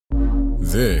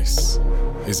This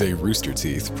is a Rooster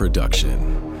Teeth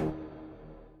production.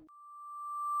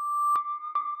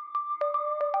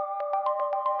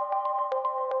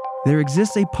 There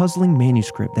exists a puzzling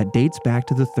manuscript that dates back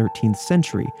to the 13th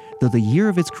century, though the year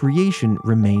of its creation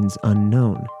remains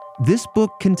unknown. This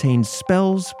book contains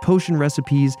spells, potion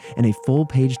recipes, and a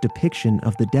full-page depiction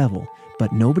of the devil,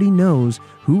 but nobody knows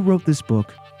who wrote this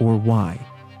book or why.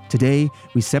 Today,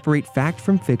 we separate fact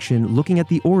from fiction, looking at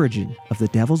the origin of the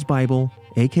Devil's Bible,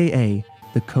 aka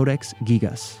the Codex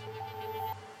Gigas.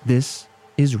 This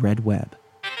is Red Web.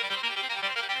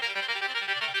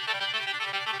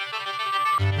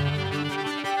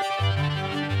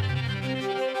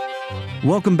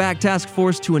 Welcome back, Task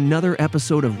Force, to another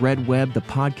episode of Red Web, the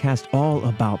podcast all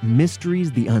about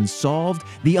mysteries, the unsolved,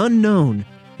 the unknown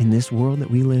in this world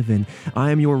that we live in. I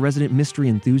am your resident mystery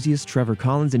enthusiast, Trevor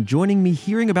Collins, and joining me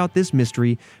hearing about this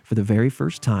mystery for the very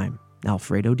first time,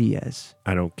 Alfredo Diaz.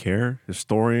 I don't care.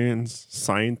 Historians,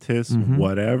 scientists,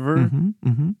 whatever.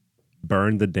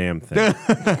 Burn the damn thing.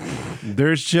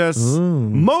 There's just,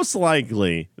 most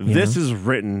likely, this is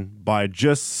written by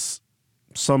just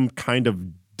some kind of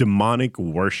demonic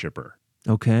worshiper.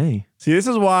 Okay. See, this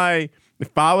is why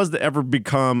if I was to ever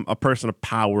become a person of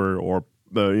power or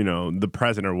the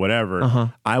president or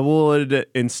whatever, I would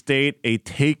instate a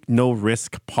take no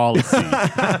risk policy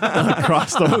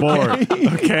across the board.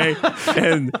 Okay.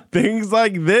 And things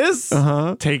like this,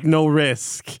 take no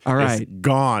risk. All right. It's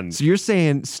gone. So you're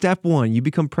saying step one, you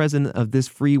become president of this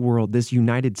free world, this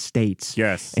United States.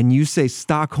 Yes. And you say,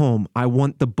 Stockholm, I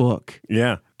want the book.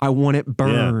 Yeah. I want it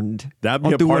burned. Yeah. That'd be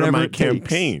I'll a do part of whatever my it takes.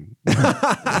 campaign.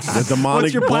 The demonic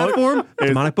What's your book platform? is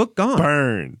Demonic book gone.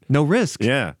 burn. No risk.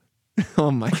 Yeah.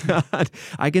 Oh my God.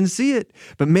 I can see it.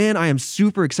 But man, I am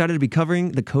super excited to be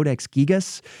covering the Codex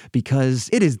Gigas because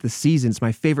it is the season. It's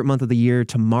my favorite month of the year.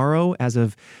 Tomorrow, as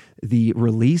of the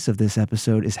release of this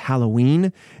episode, is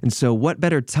Halloween. And so what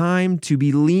better time to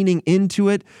be leaning into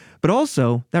it? But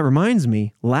also, that reminds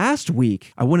me, last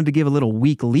week, I wanted to give a little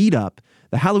week lead up.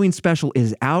 The Halloween special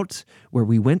is out, where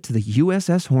we went to the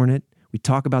USS Hornet. We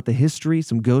talk about the history,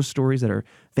 some ghost stories that are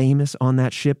famous on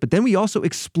that ship, but then we also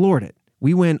explored it.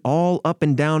 We went all up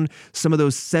and down some of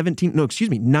those 19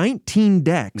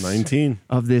 decks 19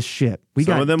 of this ship.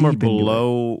 Some of them are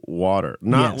below water.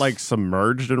 Not like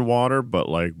submerged in water, but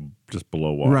like just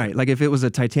below water. Right. Like if it was a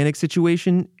Titanic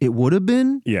situation, it would have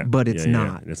been, but it's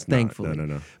not, It's thankfully. not.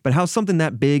 No. But how something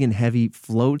that big and heavy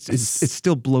floats, it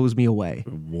still blows me away.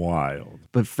 Wild.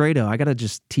 But Fredo, I got to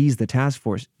just tease the task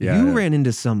force. Yeah. You ran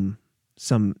into some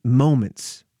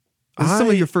moments. Some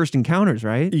of your first encounters,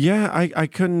 right? Yeah, I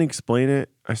couldn't explain it.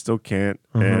 I still can't.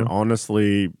 And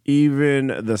honestly,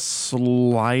 even the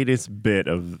slightest bit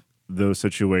of those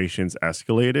situations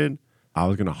escalated, I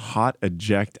was gonna hot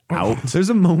eject out There's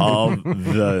a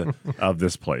moment of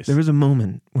this place. There was a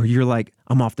moment where you're like,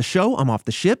 I'm off the show, I'm off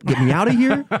the ship, get me out of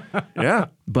here. Yeah.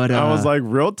 But I was like,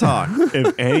 real talk.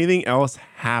 If anything else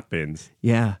happens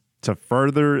to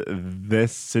further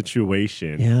this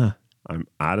situation, I'm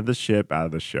out of the ship, out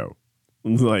of the show.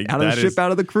 Like out of the ship,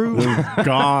 out of the crew.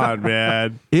 God,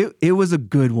 man. It was a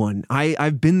good one.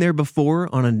 I've been there before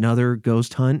on another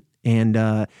ghost hunt,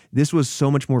 and this was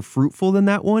so much more fruitful than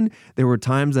that one. There were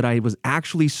times that I was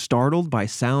actually startled by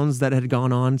sounds that had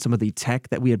gone on, some of the tech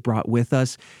that we had brought with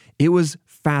us. It was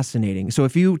fascinating. So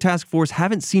if you, Task Force,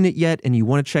 haven't seen it yet and you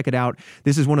want to check it out,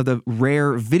 this is one of the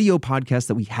rare video podcasts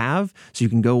that we have. So you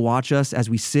can go watch us as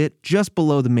we sit just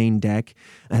below the main deck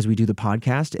as we do the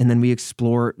podcast. And then we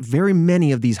explore very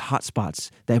many of these hotspots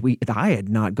that I had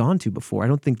not gone to before. I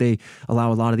don't think they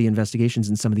allow a lot of the investigations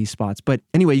in some of these spots. But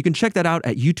anyway, you can check that out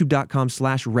at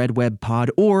youtube.com/redwebpod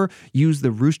or use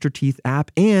the Rooster Teeth app.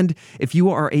 And if you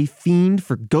are a fiend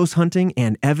for ghost hunting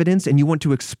and evidence and you want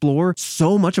to explore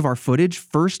so much of our footage,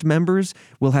 first members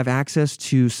will have access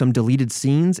to some deleted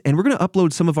scenes, and we're going to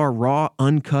upload some of our raw,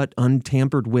 uncut,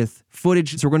 untampered with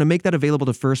footage. So we're going to make that available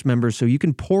to first members so you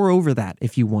can pour over that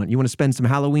if you want. You want to spend some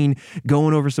Halloween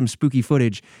going over some spooky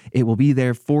footage, it will be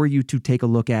there for you to take a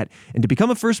look at. And to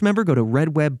become a first member, go to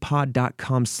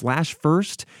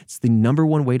redwebpod.com/first. It's the number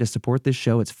one way to support this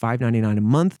show. It's $5.99 a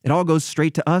month. It all goes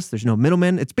straight to us. There's no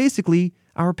middlemen. It's basically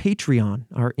our Patreon,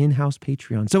 our in-house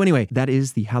Patreon. So anyway, that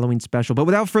is the Halloween special. But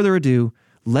without further ado,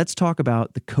 let's talk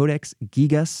about the Codex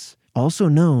Gigas, also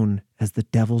known as the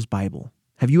Devil's Bible.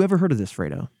 Have you ever heard of this,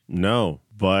 Fredo? No,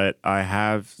 but I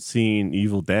have seen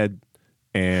Evil Dead.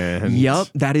 And yep,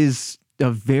 that is a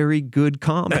very good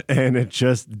comp. And it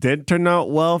just didn't turn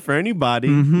out well for anybody.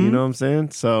 You know what I'm saying?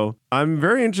 So I'm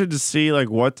very interested to see like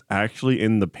what's actually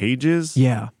in the pages.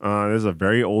 Yeah. This is a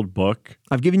very old book.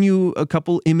 I've given you a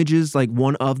couple images, like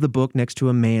one of the book next to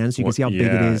a man, so you can see how big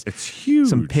it is. It's huge.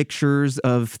 Some pictures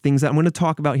of things that I'm going to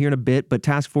talk about here in a bit. But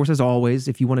Task Force, as always,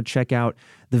 if you want to check out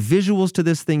the visuals to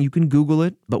this thing, you can Google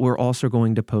it. But we're also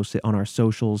going to post it on our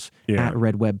socials at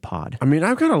Red Web Pod. I mean,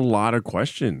 I've got a lot of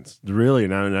questions, really,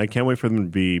 and I can't wait for them to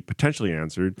be potentially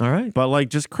answered. All right. But like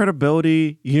just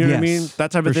credibility, you know what I mean?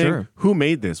 That type of thing. Sure. Who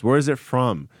made this? Where is it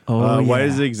from? Why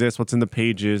does it exist? What's in the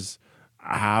pages?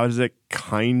 How does it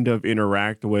kind of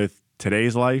interact with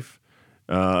today's life?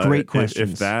 Great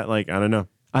questions. If that, like, I don't know.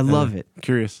 I love it.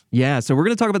 Curious. Yeah, so we're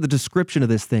going to talk about the description of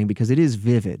this thing because it is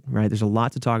vivid, right? There's a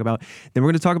lot to talk about. Then we're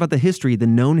going to talk about the history, the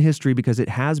known history, because it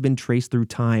has been traced through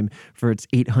time for its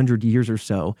 800 years or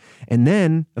so. And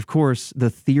then, of course,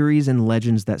 the theories and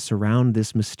legends that surround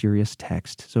this mysterious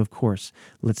text. So, of course,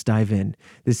 let's dive in.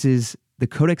 This is the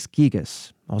Codex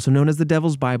Gigas, also known as the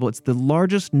Devil's Bible. It's the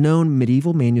largest known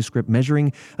medieval manuscript,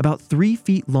 measuring about 3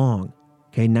 feet long.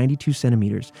 92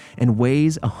 centimeters, and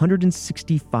weighs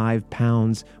 165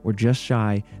 pounds, or just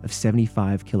shy of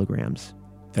 75 kilograms.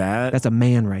 That's a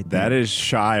man right there. That is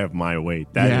shy of my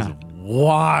weight. That is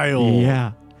wild.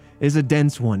 Yeah. It's a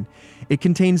dense one. It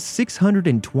contains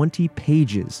 620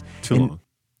 pages. Too long.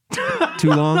 Too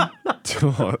long? Too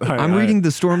long. I'm reading the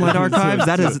Stormlight Archives.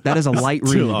 That is a light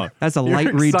read. long. That's a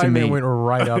light read to me. Went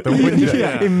right out the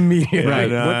window immediately.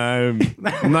 Right.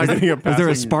 I'm not getting a passing. Is there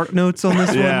a spark notes on this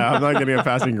one? Yeah, I'm not getting a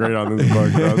passing grade on this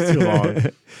book. That was too long.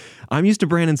 I'm used to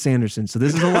Brandon Sanderson, so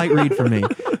this is a light read for me.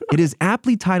 It is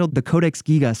aptly titled the Codex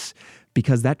Gigas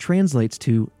because that translates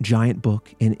to giant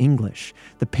book in English.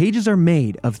 The pages are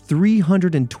made of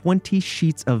 320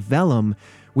 sheets of vellum,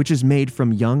 which is made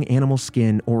from young animal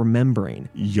skin or membrane.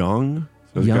 Young?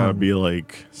 So it's got to be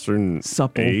like certain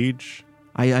supple age?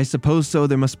 I suppose so.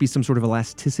 There must be some sort of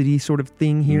elasticity sort of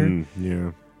thing here.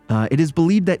 Yeah. It is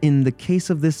believed that in the case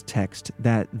of this text,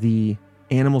 that the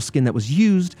animal skin that was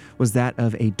used was that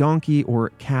of a donkey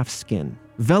or calf skin.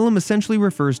 Vellum essentially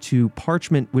refers to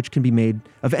parchment which can be made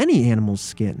of any animal's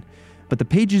skin. But the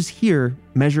pages here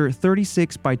measure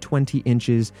 36 by 20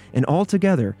 inches, and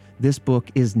altogether, this book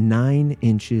is 9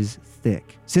 inches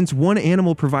thick. Since one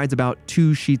animal provides about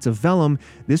 2 sheets of vellum,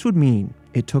 this would mean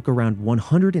it took around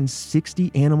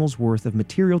 160 animals worth of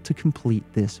material to complete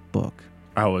this book.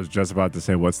 I was just about to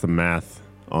say, what's the math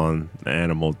on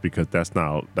animals? Because that's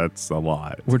a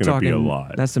lot. It's going to be a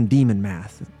lot. That's some demon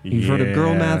math. You've heard of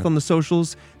girl math on the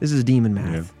socials? This is demon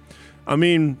math. Yeah. I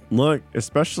mean, look,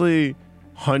 especially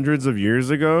hundreds of years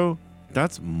ago,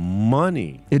 that's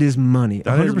money. It is money.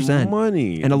 100%. Is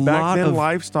money. And back then,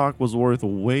 livestock was worth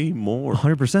way more.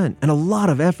 100%. And a lot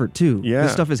of effort, too. Yeah.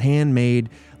 This stuff is handmade.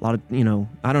 A lot of,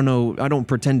 I don't know. I don't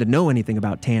pretend to know anything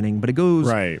about tanning, but it goes.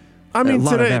 Right. I mean,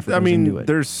 today, into it.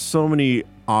 There's so many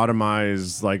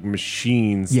automized like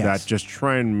machines that just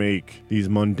try and make these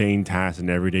mundane tasks in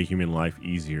everyday human life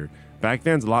easier. Back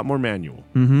then, it's a lot more manual.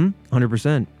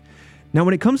 100%. Now,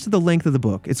 when it comes to the length of the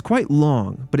book, it's quite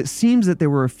long, but it seems that there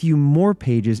were a few more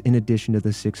pages in addition to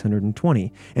the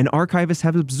 620. And archivists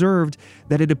have observed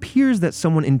that it appears that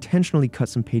someone intentionally cut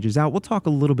some pages out. We'll talk a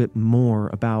little bit more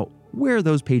about where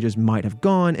those pages might have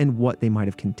gone and what they might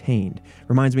have contained.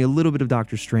 Reminds me a little bit of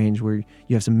Doctor Strange, where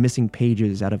you have some missing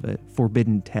pages out of a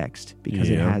forbidden text because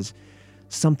it has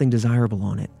something desirable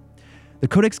on it. The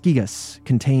Codex Gigas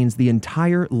contains the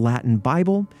entire Latin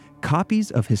Bible, copies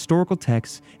of historical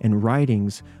texts, and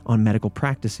writings on medical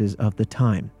practices of the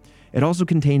time. It also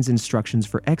contains instructions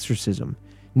for exorcism.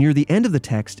 Near the end of the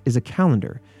text is a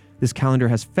calendar. This calendar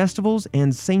has festivals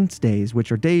and saints' days,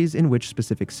 which are days in which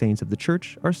specific saints of the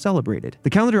church are celebrated.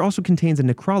 The calendar also contains a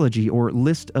necrology, or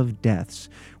list of deaths,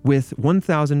 with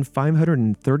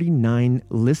 1,539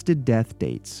 listed death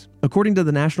dates. According to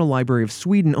the National Library of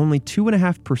Sweden, only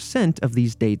 2.5% of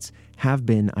these dates have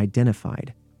been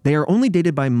identified. They are only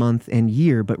dated by month and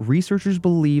year, but researchers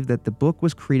believe that the book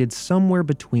was created somewhere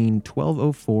between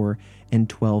 1204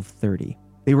 and 1230.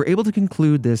 They were able to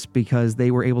conclude this because they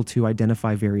were able to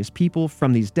identify various people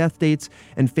from these death dates,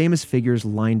 and famous figures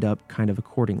lined up kind of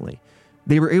accordingly.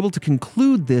 They were able to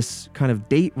conclude this kind of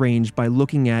date range by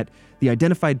looking at the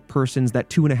identified persons, that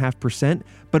 2.5%,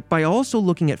 but by also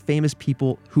looking at famous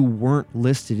people who weren't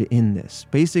listed in this.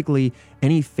 Basically,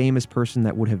 any famous person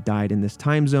that would have died in this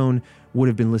time zone would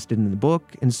have been listed in the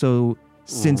book. And so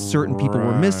since certain people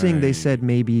were missing, they said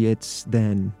maybe it's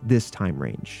then this time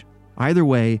range. Either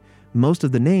way, most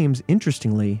of the names,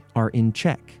 interestingly, are in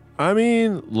Czech. I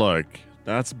mean, look,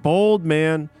 that's bold,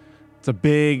 man. It's a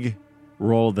big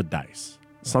roll of the dice.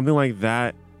 Something like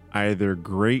that either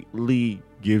greatly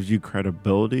gives you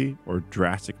credibility or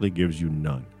drastically gives you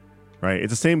none. right?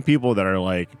 It's the same people that are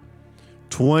like,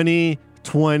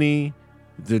 2020,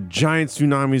 the giant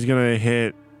tsunami is going to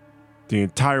hit the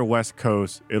entire West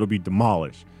Coast. It'll be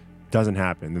demolished. Doesn't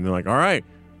happen. And they're like, all right,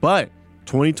 but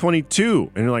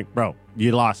 2022. And you're like, bro,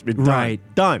 you lost. It's Right.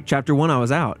 Done. Chapter 1, I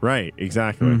was out. Right.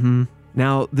 Exactly. Mm-hmm.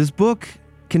 Now, this book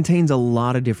contains a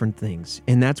lot of different things,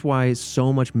 and that's why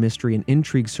so much mystery and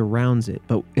intrigue surrounds it.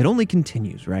 But it only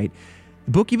continues, right?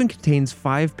 The book even contains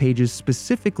 5 pages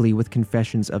specifically with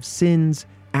confessions of sins,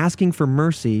 asking for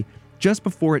mercy, just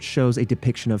before it shows a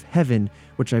depiction of heaven,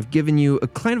 which I've given you a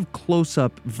kind of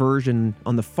close-up version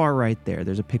on the far right there.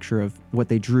 There's a picture of what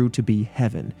they drew to be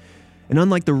heaven. And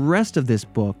unlike the rest of this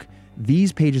book,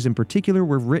 these pages in particular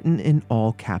were written in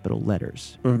all capital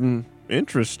letters. Mm-hmm.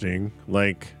 Interesting.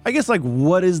 Like, I guess, like,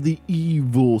 what is the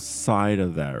evil side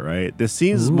of that, right? This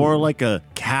seems more like a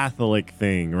Catholic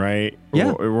thing, right?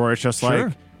 Yeah. Or it's just Sure.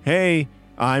 like, hey,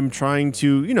 I'm trying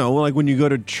to, like when you go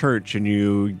to church and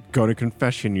you go to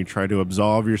confession, you try to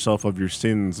absolve yourself of your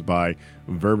sins by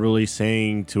verbally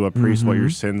saying to a priest what your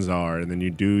sins are. And then you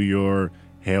do your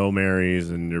Hail Marys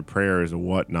and your prayers and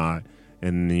whatnot.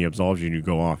 And then he absolves you and you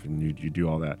go off and you do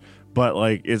all that. But,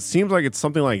 like, it seems like it's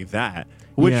something like that,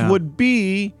 which would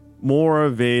be more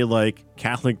of a, like,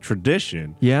 Catholic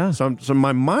tradition. Yeah. So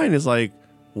my mind is like,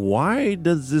 why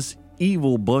does this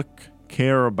evil book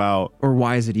care about... Or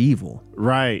why is it evil?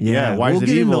 Right. Yeah. Why We'll is it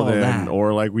get into evil all then? that.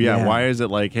 Or, like, Yeah. why is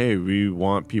it like, hey, we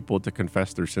want people to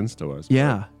confess their sins to us?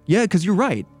 Yeah. Yeah, because you're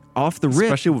right. Off the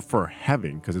rip. Especially for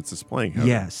heaven, because it's displaying heaven.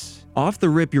 Yes. Off the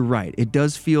rip, you're right. It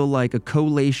does feel like a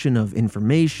collation of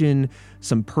information,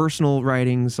 some personal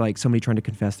writings, like somebody trying to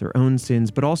confess their own sins,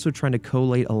 but also trying to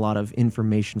collate a lot of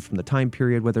information from the time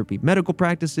period, whether it be medical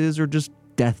practices or just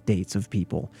death dates of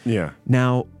people. Yeah.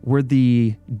 Now, where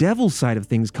the devil side of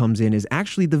things comes in is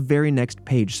actually the very next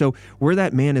page. So where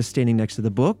that man is standing next to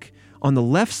the book, on the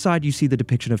left side, you see the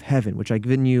depiction of heaven, which I've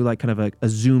given you like kind of a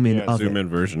zoom in of zoom it. in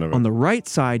version of it. On the right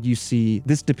side, you see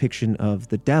this depiction of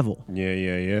the devil.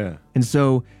 Yeah. And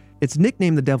so it's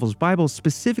nicknamed the Devil's Bible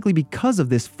specifically because of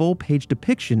this full-page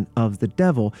depiction of the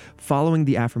devil following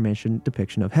the aforementioned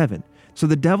depiction of heaven. So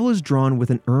the devil is drawn with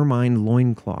an ermine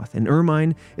loincloth, and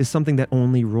ermine is something that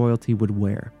only royalty would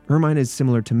wear. Ermine is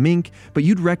similar to mink, but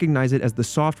you'd recognize it as the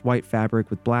soft white fabric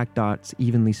with black dots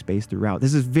evenly spaced throughout.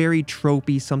 This is very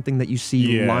tropey, something that you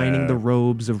see lining the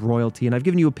robes of royalty, and I've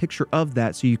given you a picture of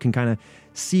that so you can kind of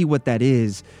see what that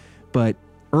is, but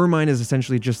ermine is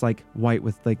essentially just like white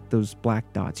with like those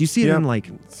black dots. You see it in like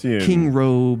king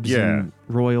robes and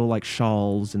royal like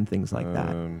shawls and things like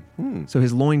that. So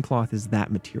his loincloth is that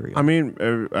material. I mean,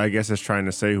 I guess it's trying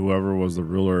to say whoever was the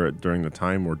ruler during the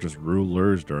time or just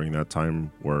rulers during that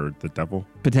time were the devil.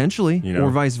 Potentially, or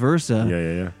vice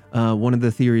versa. Yeah. One of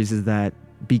the theories is that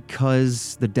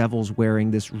because the devil's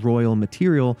wearing this royal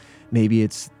material, maybe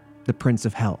it's the prince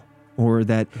of hell, or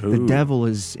that the devil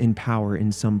is in power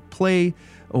in some play,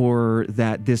 or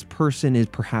that this person is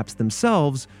perhaps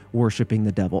themselves worshiping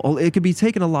the devil. It could be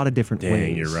taken a lot of different ways.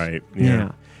 Dang, you're right.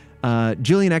 Yeah.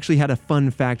 Jillian actually had a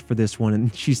fun fact for this one,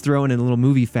 and she's throwing in a little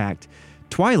movie fact.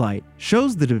 Twilight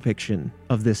shows the depiction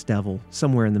of this devil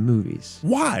somewhere in the movies.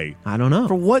 Why? I don't know.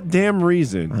 For what damn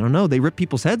reason? I don't know. They rip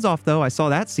people's heads off, though. I saw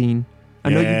that scene. I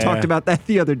know you talked about that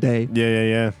the other day.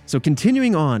 Yeah. So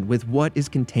continuing on with what is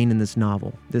contained in this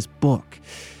novel, this book.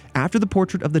 After the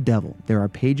portrait of the devil, there are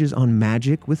pages on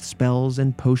magic with spells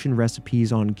and potion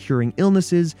recipes on curing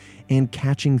illnesses and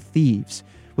catching thieves.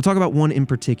 We'll talk about one in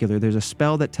particular. There's a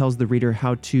spell that tells the reader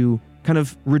how to kind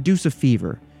of reduce a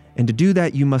fever. And to do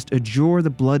that, you must adjure the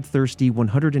bloodthirsty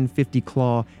 150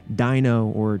 claw dino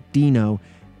or dino,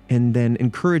 and then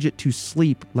encourage it to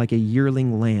sleep like a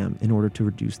yearling lamb in order to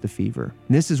reduce the fever.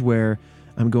 And this is where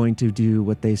I'm going to do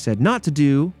what they said not to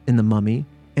do in The Mummy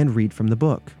and read from the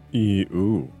book.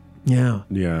 Ooh. Yeah.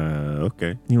 Yeah,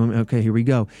 okay. Okay, here we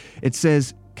go. It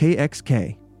says,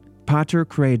 KXK, Pater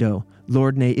Credo,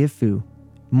 Lord Ne Ifu,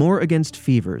 more against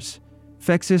fevers,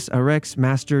 Fexus Arex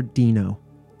Master Dino.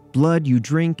 Blood you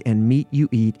drink and meat you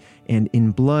eat, and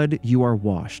in blood you are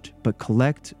washed, but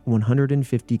collect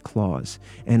 150 claws,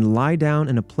 and lie down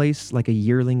in a place like a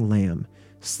yearling lamb.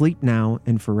 Sleep now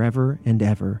and forever and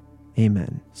ever.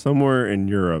 Amen. Somewhere in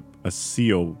Europe, a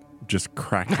seal just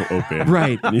cracked open.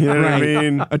 Right. You know what I right.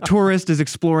 mean? A tourist is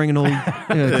exploring an old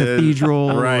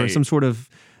cathedral or some sort of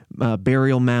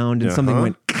burial mound, and something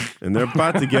went... And they're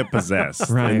about to get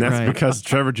possessed. Right, and that's right. because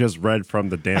Trevor just read from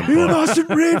the damn book. You mustn't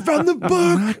read from the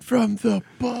book. Read from the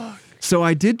book. So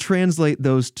I did translate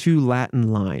those 2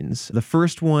 Latin lines. The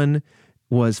first one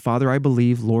was, Father, I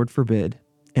believe, Lord forbid.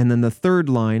 And then the third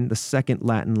line, the second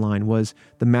Latin line, was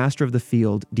the master of the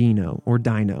field, Dino, or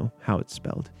Dino, how it's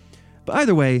spelled. But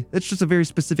either way, it's just a very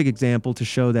specific example to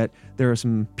show that there are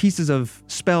some pieces of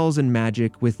spells and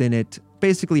magic within it,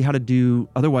 basically how to do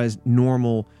otherwise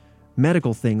normal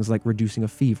medical things like reducing a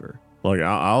fever. Look,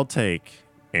 I'll take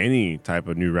any type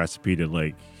of new recipe to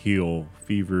like heal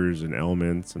fevers and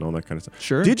ailments and all that kind of stuff.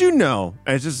 Sure. Did you know?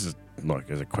 It's just look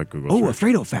as a quick Google. Oh, a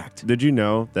search. Fredo fact. Did you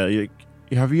know that?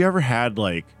 Have you ever had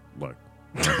like? Look,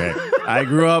 okay. I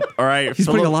grew up. All right. He's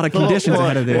putting a lot of conditions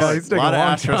ahead of this. Yeah, he's A taking lot a of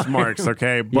long asterisk time. marks.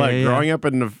 Okay, but yeah. growing up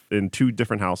in two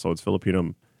different households,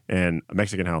 Filipino and a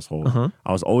Mexican household, Uh-huh.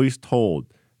 I was always told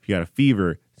if you got a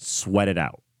fever, sweat it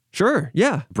out. Sure.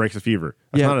 Yeah. Breaks a fever.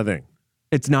 That's Yeah. not a thing.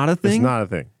 It's not a thing. It's not a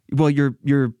thing. Well,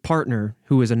 your partner,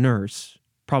 who is a nurse,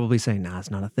 probably saying, "Nah,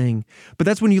 it's not a thing." But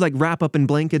that's when you like wrap up in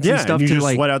blankets and Yeah, stuff and you to just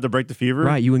like. sweat out to break the fever.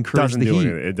 Right, you encourage doesn't the do heat.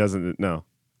 It. It doesn't. No,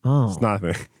 Oh, it's not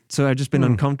a thing. so I've just been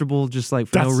uncomfortable, just like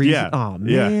for no That's- reason. yeah, Oh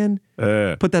yeah.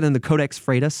 man, put that in the Codex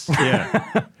Freitas.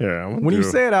 Yeah, yeah. When you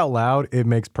say it out loud, it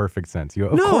makes perfect sense.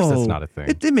 Of No, course that's not a thing.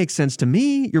 It makes sense to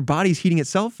me. Your body's heating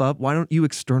itself up. Why don't you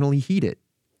externally heat it?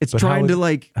 It's But trying to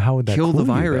like how would that kill the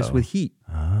cool you, virus though? with heat.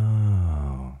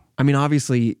 Oh. I mean,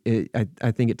 obviously,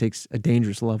 I think it takes a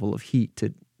dangerous level of heat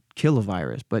to kill a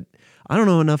virus, but I don't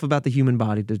know enough about the human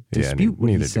body to dispute what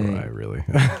neither he's do saying. I, really.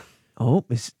 Oh,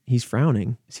 he's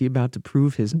frowning. Is he about to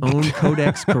prove his own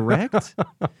codex correct?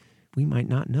 We might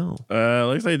not know.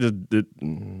 looks like just did.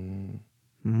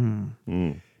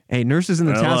 Hey, nurses in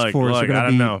the task Look, force are I going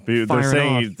don't to know. be They're firing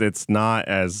saying off. it's not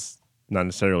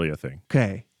necessarily a thing.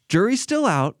 Okay, jury's still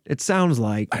out. It sounds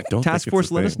like. I don't Task think it's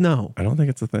force, a let thing. us know. I don't think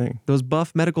it's a thing. Those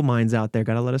buff medical minds out there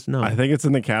got to let us know. I think it's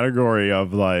in the category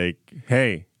of like,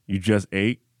 hey, you just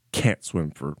ate, can't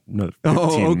swim for another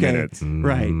 15 minutes.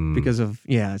 Right, because of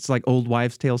it's like old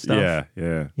wives' tale stuff.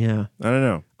 Yeah. Yeah. I don't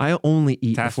know. I only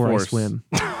eat Task before force. I swim.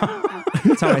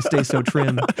 That's how I stay so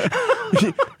trim.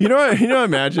 You know,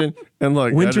 imagine and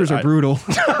look, Winters are brutal.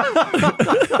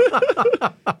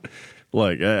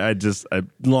 Look, I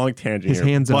long tangent. His here,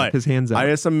 hands up, but his hands up. I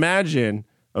just imagine,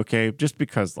 okay, just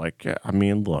because, like, I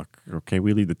mean, look, okay,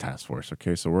 we lead the task force,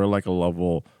 okay, so we're like a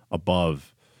level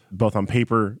above, both on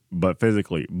paper but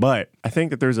physically. But I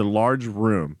think that there's a large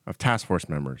room of task force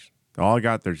members.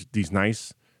 There's these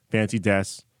nice, fancy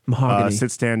desks, Mahogany.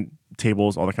 sit stand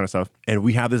tables, all that kind of stuff, and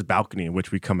we have this balcony in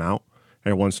which we come out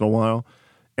every once in a while.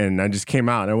 And I just came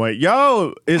out and I went,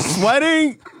 "Yo, is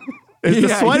sweating?" Is the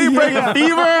sweaty break a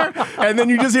fever? And then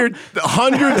you just hear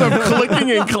hundreds of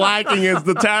clicking and clacking as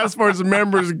the task force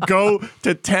members go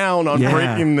to town on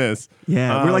breaking this.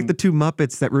 Yeah, we're like the two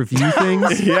Muppets that review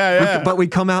things. Yeah. But we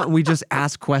come out and we just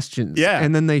ask questions. Yeah.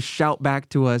 And then they shout back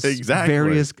to us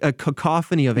various a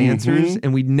cacophony of answers,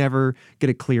 and we never get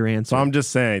a clear answer. So I'm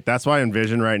just saying, that's why I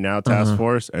envision right now task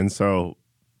force. And so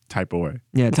type away.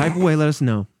 Yeah, type away, let us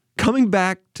know. Coming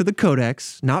back to the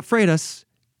Codex, not Freitas,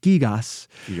 Gigas.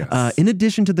 In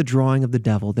addition to the drawing of the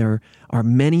devil, there are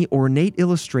many ornate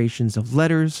illustrations of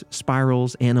letters,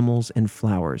 spirals, animals, and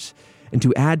flowers. And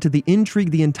to add to the intrigue,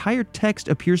 the entire text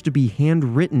appears to be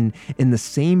handwritten in the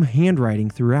same handwriting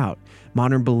throughout.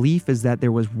 Modern belief is that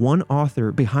there was one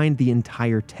author behind the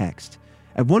entire text.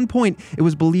 At one point, it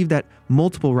was believed that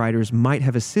multiple writers might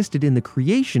have assisted in the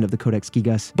creation of the Codex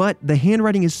Gigas, but the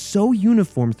handwriting is so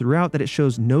uniform throughout that it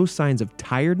shows no signs of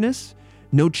tiredness,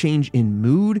 no change in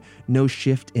mood, no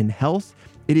shift in health.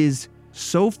 It is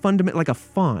so fundamental, like a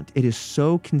font. It is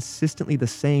so consistently the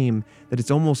same that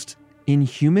it's almost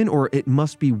inhuman, or it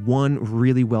must be one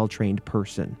really well-trained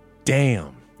person.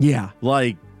 Damn. Yeah.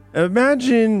 Like,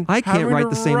 imagine I can't having write to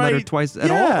the same letter write- twice at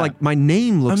all. Like, my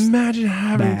name looks... Imagine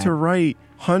having bad. to write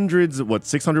hundreds,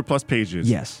 600 plus pages.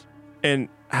 Yes. And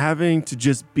having to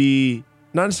just be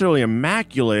not necessarily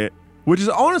immaculate, which is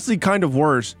honestly kind of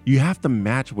worse. You have to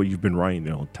match what you've been writing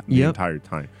the entire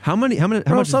time. How much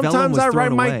vellum Sometimes was I thrown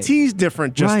write my away? T's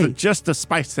different Right. just to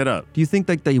spice it up. Do you think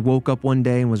like they woke up one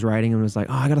day and was writing and was like,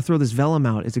 oh, I got to throw this vellum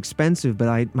out. It's expensive,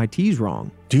 but my tea's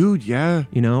wrong. Dude, yeah.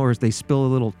 You know, or they spill a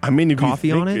little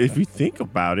coffee on it. If you think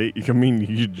about it, I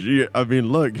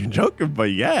mean, look, you're joking,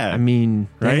 but yeah. I mean,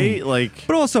 right? dang. Like,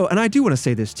 But also, and I do want to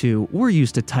say this too, we're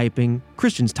used to typing,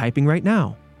 Christian's typing right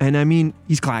now. And I mean,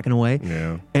 he's clacking away.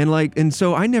 yeah. And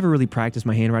so I never really practiced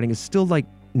my handwriting. It's still like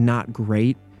not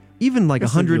great. Even like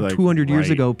Guess if you, 100, like, 200 years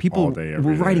write ago, people all day,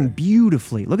 every were writing day.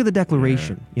 beautifully. Look at the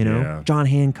Declaration, you know, yeah. John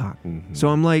Hancock. Mhm. So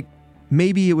I'm like,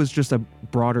 maybe it was just a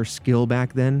broader skill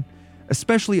back then,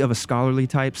 especially of a scholarly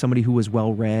type, somebody who was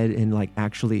well read and like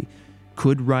actually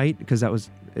could write, because that was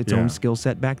its Yeah. own skill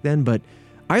set back then. But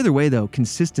Either way, though,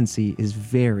 consistency is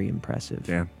very impressive.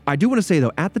 Damn. I do want to say,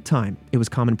 though, at the time, it was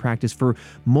common practice for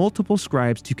multiple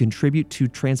scribes to contribute to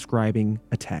transcribing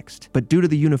a text. But due to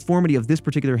the uniformity of this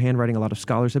particular handwriting, a lot of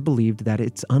scholars have believed that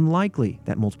it's unlikely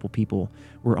that multiple people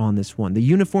were on this one. The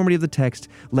uniformity of the text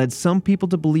led some people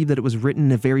to believe that it was written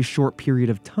in a very short period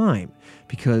of time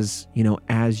because,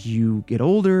 as you get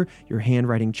older, your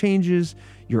handwriting changes,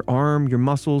 your arm, your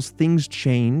muscles, things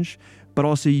change, but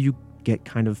also you get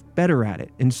kind of better at it.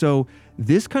 And so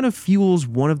this kind of fuels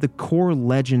one of the core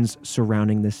legends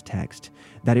surrounding this text,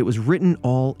 that it was written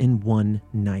all in one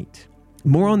night.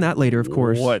 More on that later, of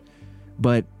course. What?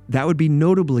 But that would be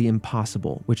notably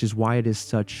impossible, which is why it is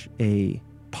such a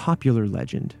popular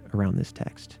legend around this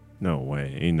text. No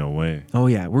way. Ain't no way. Oh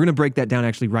yeah, we're going to break that down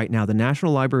actually right now. The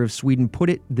National Library of Sweden put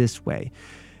it this way.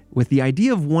 With the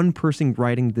idea of one person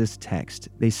writing this text,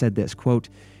 they said this, quote,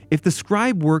 "If the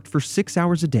scribe worked for 6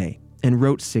 hours a day and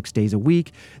wrote 6 days a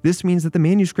week, this means that the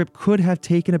manuscript could have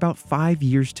taken about 5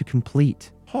 years to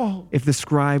complete. Oh. If the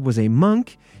scribe was a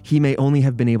monk, he may only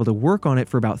have been able to work on it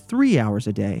for about 3 hours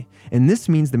a day, and this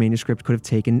means the manuscript could have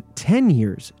taken 10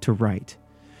 years to write.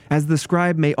 As the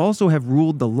scribe may also have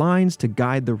ruled the lines to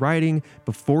guide the writing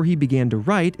before he began to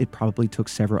write, it probably took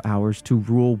several hours to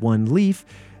rule one leaf.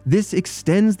 This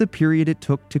extends the period it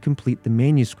took to complete the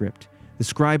manuscript. The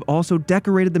scribe also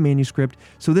decorated the manuscript,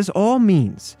 so this all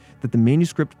means that the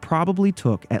manuscript probably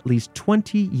took at least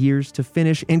 20 years to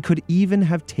finish and could even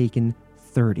have taken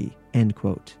 30, end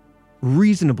quote.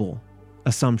 Reasonable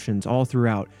assumptions all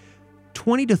throughout.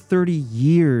 20 to 30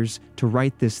 years to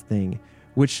write this thing,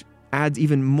 which adds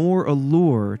even more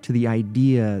allure to the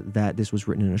idea that this was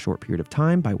written in a short period of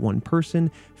time by one person,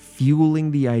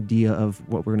 fueling the idea of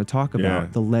what we're going to talk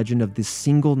about, the legend of the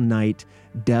single night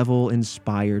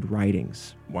devil-inspired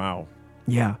writings. Wow.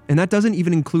 Yeah, and that doesn't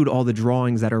even include all the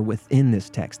drawings that are within this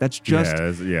text. That's just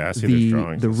I see there's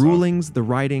drawings the and stuff. rulings, the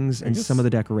writings, and some of the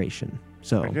decoration.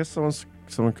 So I guess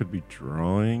someone could be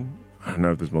drawing. I don't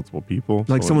know if there's multiple people.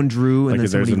 like someone drew and like then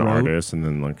if there's somebody an wrote. artist and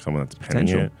then like someone that's penning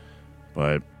Potential. it.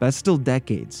 But That's still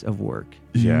decades of work.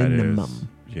 yeah, it Minimum.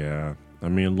 is. Yeah. I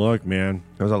mean, look, man,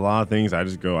 there's a lot of things I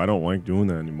don't like doing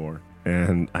that anymore.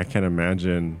 And I can't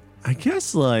imagine, I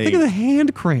guess like Think of the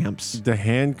hand cramps. the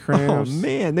hand cramps. Oh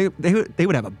man, they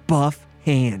would have a buff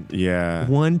hand. Yeah.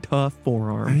 One tough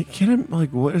forearm. I can't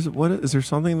like what is there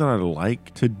something that I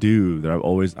like to do that I've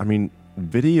always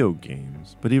video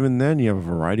games, but even then you have a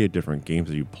variety of different games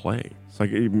that you play. It's like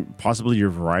possibly your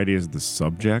variety is the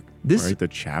subject, right? The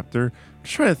chapter. I'm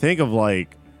just trying to think of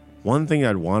like one thing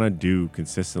I'd want to do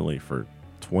consistently for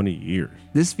 20 years.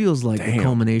 This feels like the Damn.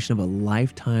 culmination of a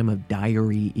lifetime of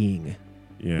diarying.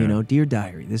 Yeah. Dear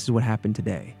diary, this is what happened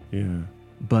today. Yeah.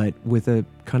 But with a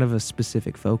kind of a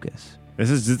specific focus. This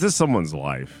is someone's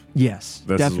life. Yes,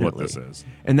 This definitely. is what this is.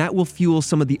 And that will fuel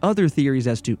some of the other theories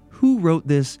as to who wrote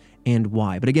this and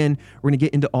why. But again, we're going to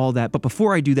get into all that. But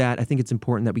before I do that, I think it's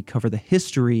important that we cover the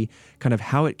history, kind of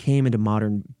how it came into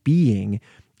modern being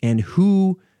and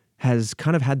who has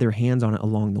kind of had their hands on it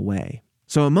along the way.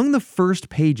 So among the first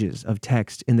pages of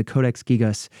text in the Codex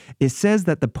Gigas, it says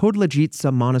that the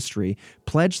Podlajica monastery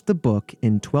pledged the book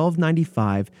in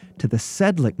 1295 to the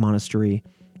Sedlik monastery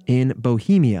in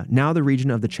Bohemia, now the region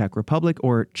of the Czech Republic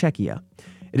or Czechia.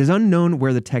 It is unknown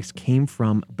where the text came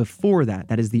from before that.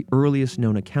 That is the earliest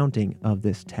known accounting of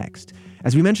this text.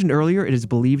 As we mentioned earlier, it is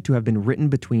believed to have been written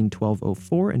between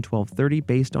 1204 and 1230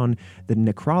 based on the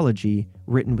necrology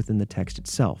written within the text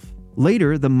itself.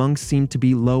 Later, the monks seemed to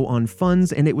be low on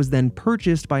funds, and it was then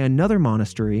purchased by another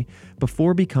monastery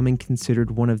before becoming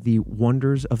considered one of the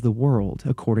wonders of the world,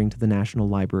 according to the National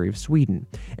Library of Sweden,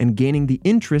 and gaining the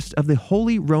interest of the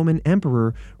Holy Roman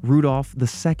Emperor Rudolf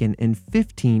II in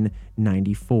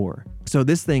 1594. So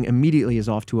this thing immediately is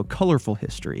off to a colorful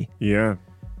history. Yeah.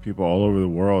 People all over the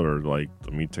world are like,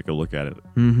 let me take a look at it.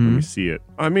 Let me see it.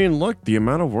 I mean, look, the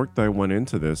amount of work that went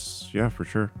into this, yeah, for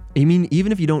sure. I mean,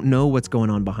 even if you don't know what's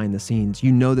going on behind the scenes,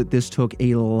 you know that this took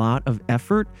a lot of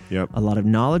effort, a lot of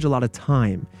knowledge, a lot of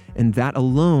time, and that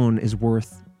alone is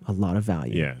worth a lot of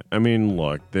value. Yeah. I mean,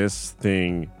 look, this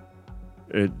thing,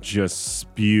 it just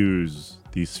spews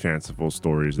these fanciful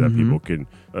stories that people can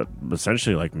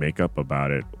essentially like make up about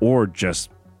it or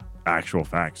just actual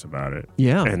facts about it.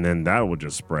 Yeah. And then that will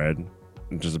just spread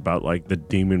just about like the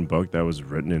demon book that was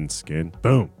written in skin.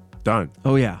 Boom. Done.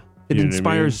 Oh, yeah. It You know what I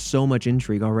inspires mean? so much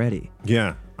intrigue already.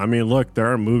 Yeah. I mean, look, there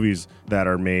are movies that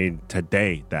are made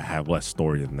today that have less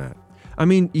story than that. I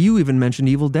mean, you even mentioned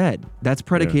Evil Dead. That's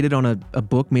predicated on a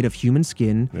book made of human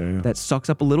skin that sucks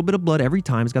up a little bit of blood every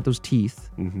time. It's got those teeth,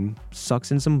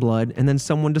 sucks in some blood, and then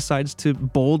someone decides to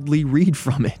boldly read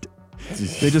from it.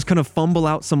 They just kind of fumble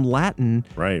out some Latin,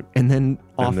 Right. and then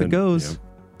off And then, it goes.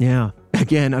 Yeah.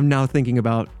 Again, I'm now thinking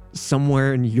about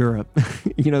somewhere in Europe.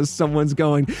 Someone's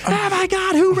going, oh my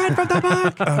God, who read from the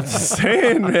book? I'm just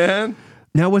saying, man.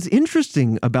 Now, what's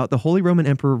interesting about the Holy Roman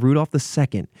Emperor Rudolph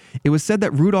II, it was said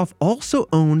that Rudolph also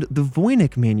owned the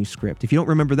Voynich manuscript. If you don't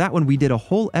remember that one, we did a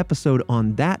whole episode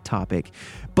on that topic.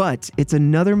 But it's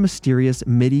another mysterious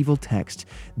medieval text.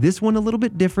 This one a little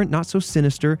bit different, not so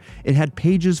sinister. It had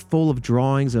pages full of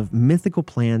drawings of mythical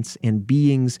plants and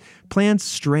beings, plants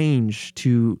strange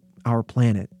to our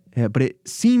planet. But it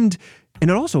seemed, and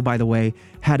it also, by the way,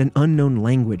 had an unknown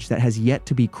language that has yet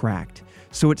to be cracked.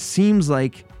 So it seems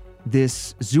like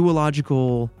this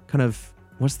zoological kind of,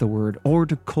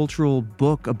 horticultural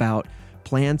book about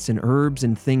plants and herbs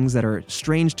and things that are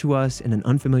strange to us in an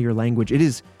unfamiliar language. It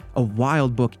is a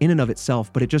wild book in and of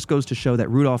itself, but it just goes to show that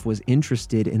Rudolph was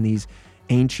interested in these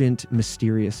ancient,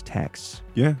 mysterious texts.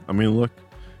 Yeah. I mean, look,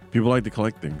 people like to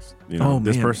collect things. This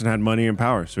man. person had money and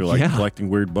power, so like Yeah. collecting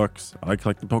weird books. I like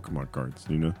collecting Pokemon cards,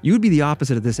 You would be the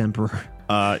opposite of this emperor.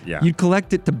 Yeah. You'd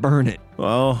collect it to burn it.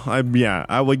 Well,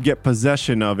 I would get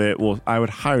possession of it. Well, I would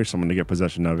hire someone to get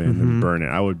possession of it and then burn it.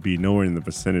 I would be nowhere in the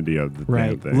vicinity of the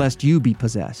damn thing. Lest you be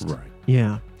possessed. Right.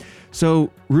 Yeah.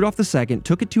 So Rudolph II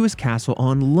took it to his castle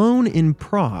on loan in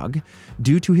Prague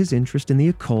due to his interest in the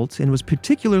occult and was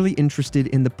particularly interested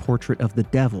in the portrait of the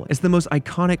devil. It's the most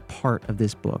iconic part of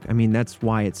this book. I mean, that's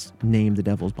why it's named the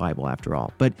Devil's Bible after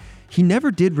all. But he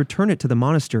never did return it to the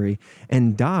monastery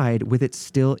and died with it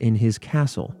still in his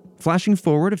castle. Flashing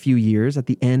forward a few years, at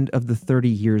the end of the 30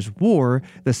 Years' War,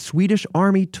 the Swedish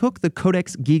army took the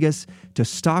Codex Gigas to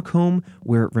Stockholm,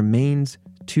 where it remains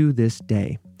to this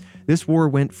day. This war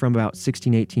went from about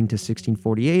 1618 to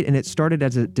 1648, and it started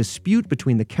as a dispute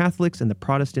between the Catholics and the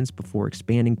Protestants before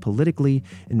expanding politically,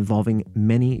 involving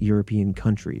many European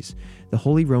countries. The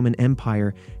Holy Roman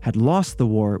Empire had lost the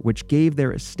war, which gave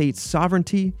their estates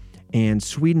sovereignty, and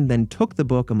Sweden then took the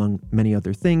book, among many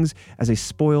other things, as a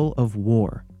spoil of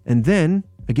war. And then,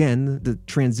 again, the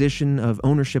transition of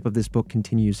ownership of this book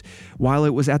continues. While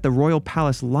it was at the Royal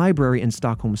Palace Library in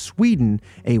Stockholm, Sweden,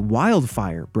 a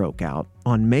wildfire broke out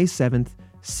on May 7th,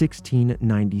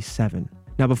 1697.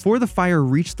 Now, before the fire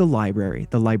reached the library,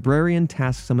 the librarian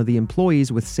tasked some of the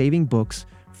employees with saving books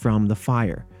from the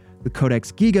fire. The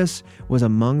Codex Gigas was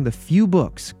among the few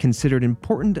books considered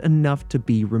important enough to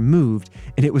be removed,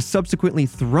 and it was subsequently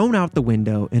thrown out the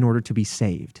window in order to be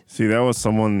saved. See, that was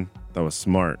someone that was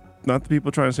smart. Not the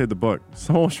people trying to save the book.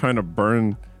 Someone was trying to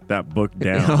burn that book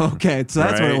down. Okay, so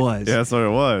that's what it was. Yeah, that's what it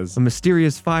was. A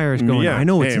mysterious fire is going, I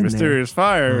know what's in mysterious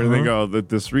fire. Uh-huh. And they go, that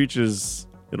this reaches,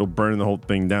 it'll burn the whole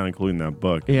thing down, including that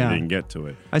book. Yeah. You didn't get to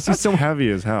it. I see That's someone- heavy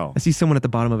as hell. I see someone at the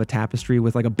bottom of a tapestry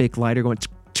with like a Bic lighter going,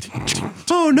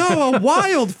 oh no, a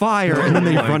wildfire. And then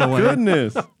they run away.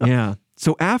 Goodness. Yeah.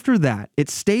 So after that, it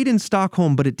stayed in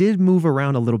Stockholm, but it did move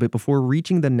around a little bit before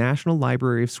reaching the National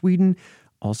Library of Sweden,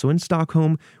 also in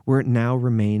Stockholm, where it now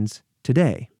remains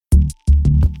today.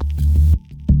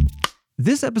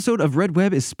 This episode of Red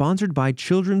Web is sponsored by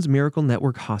Children's Miracle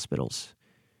Network Hospitals.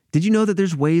 Did you know that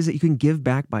there's ways that you can give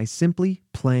back by simply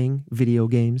playing video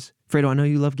games? Fredo, I know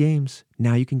you love games.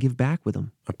 Now you can give back with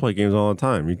them. I play games all the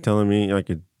time. You telling me I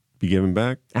could be giving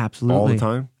back? Absolutely. All the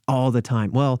time? All the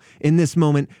time. Well, in this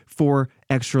moment for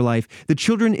Extra Life, the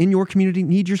children in your community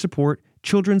need your support.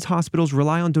 Children's hospitals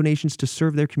rely on donations to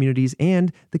serve their communities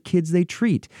and the kids they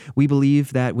treat. We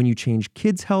believe that when you change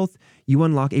kids' health, you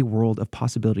unlock a world of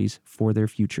possibilities for their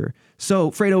future. So,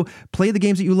 Fredo, play the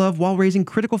games that you love while raising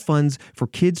critical funds for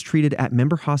kids treated at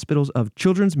member hospitals of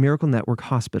Children's Miracle Network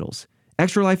hospitals.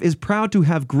 Extra Life is proud to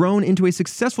have grown into a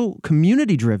successful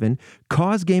community-driven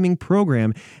cause gaming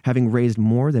program, having raised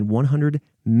more than $100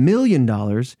 million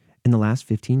in the last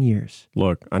 15 years.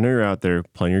 Look, I know you're out there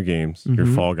playing your games, your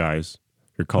Fall Guys,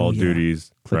 your Call of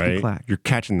Duties, Clickety right? clack. You're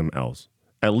catching them L's.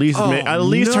 At least Oh, at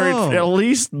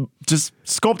least just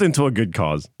sculpt into a good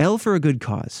cause. L for a good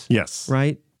cause. Yes.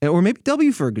 Right? Or maybe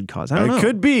W for a good cause. I don't know. It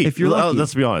could be. If you're lucky.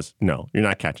 Let's be honest. No, you're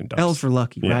not catching ducks. L's for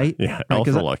lucky, Yeah, right? yeah, Right, L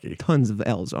 'cause for lucky. Tons of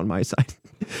L's on my side.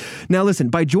 Now listen,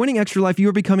 by joining Extra Life, you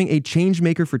are becoming a change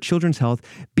maker for children's health.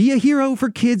 Be a hero for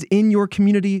kids in your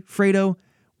community. Fredo,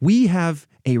 we have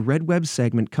a Red Web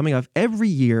segment coming up every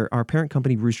year. Our parent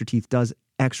company, Rooster Teeth, does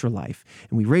Extra Life.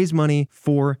 And we raise money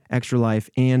for Extra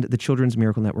Life and the Children's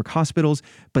Miracle Network hospitals.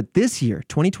 But this year,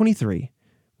 2023,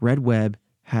 Red Web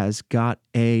has got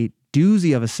a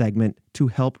doozy of a segment to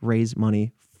help raise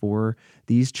money for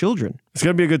these children. It's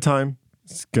going to be a good time.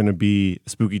 It's going to be a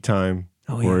spooky time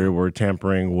where we're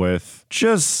tampering with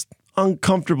just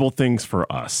uncomfortable things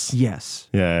for us. Yes.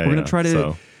 Yeah. We're going to try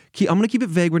to I'm going to keep it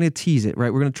vague. We're going to tease it,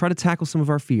 right? We're going to try to tackle some of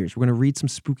our fears. We're going to read some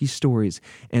spooky stories.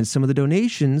 And some of the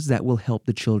donations that will help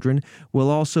the children will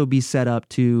also be set up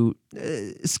to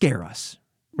scare us,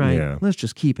 right? Yeah. Let's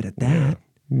just keep it at that.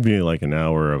 Be like an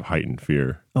hour of heightened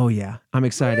fear. Oh, yeah. I'm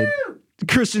excited.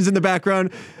 Christian's in the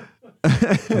background.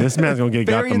 This man's going to get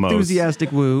got Very the most.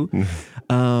 enthusiastic woo.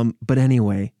 But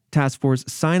anyway, Task Force,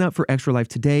 sign up for Extra Life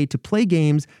today to play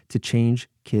games to change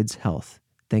kids' health.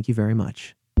 Thank you very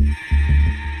much.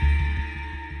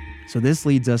 So this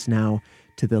leads us now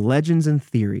to the legends and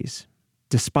theories.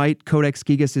 Despite Codex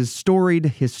Gigas' storied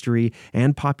history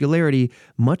and popularity,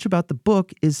 much about the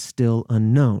book is still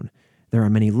unknown. There are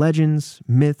many legends,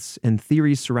 myths, and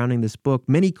theories surrounding this book,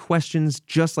 many questions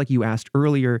just like you asked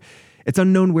earlier. It's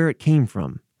unknown where it came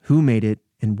from, who made it,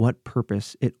 and what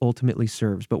purpose it ultimately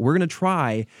serves. But we're going to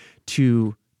try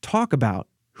to talk about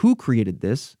who created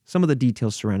this, some of the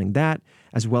details surrounding that,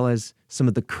 as well as some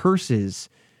of the curses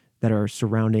that are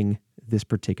surrounding this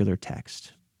particular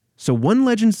text. So one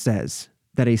legend says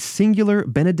that a singular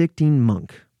Benedictine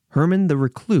monk, Herman the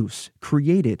Recluse,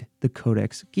 created the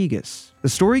Codex Gigas. The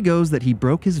story goes that he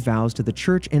broke his vows to the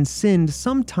church and sinned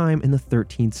sometime in the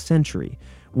 13th century.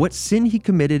 What sin he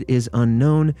committed is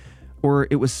unknown, or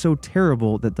it was so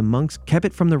terrible that the monks kept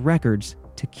it from the records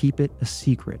to keep it a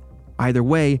secret. Either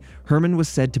way, Herman was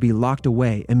said to be locked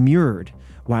away, immured,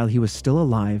 while he was still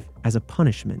alive as a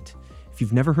punishment. If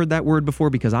you've never heard that word before,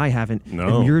 because I haven't,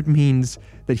 immured means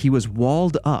that he was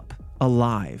walled up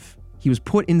alive. He was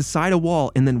put inside a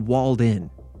wall and then walled in.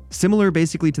 Similar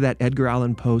basically to that Edgar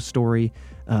Allan Poe story,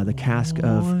 The Cask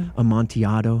of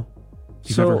Amontillado.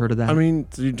 You've ever heard of that? I mean,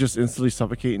 do you just instantly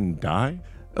suffocate and die?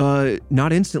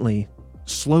 Not instantly,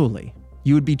 slowly.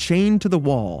 You would be chained to the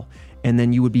wall and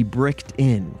then you would be bricked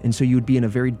in. And so you would be in a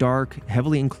very dark,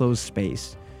 heavily enclosed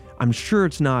space. I'm sure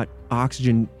it's not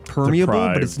oxygen permeable,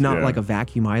 but it's not like a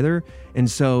vacuum either. And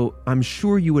so I'm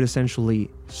sure you would essentially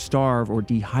starve or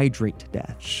dehydrate to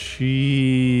death.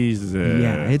 Jesus.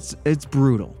 Yeah, it's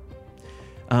brutal.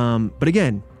 But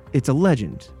again, it's a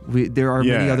legend. There are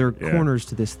many other corners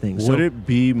to this thing. Would it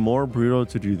be more brutal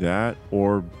to do that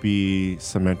or be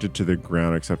cemented to the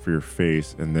ground except for your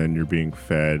face and then you're being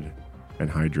fed and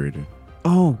hydrated?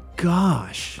 Oh,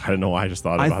 gosh. I don't know why I just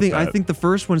thought about that. I think the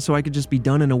first one, so I could just be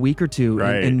done in a week or two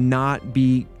and not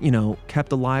be,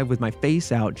 kept alive with my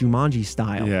face out, Jumanji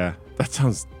style. Yeah. That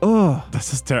sounds... Oh.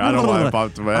 That's just terrible. I don't know why I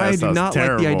popped in my head. I do not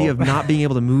like the idea of not being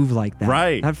able to move like that.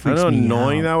 Right. That freaks I know me how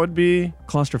annoying out. that would be.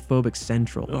 Claustrophobic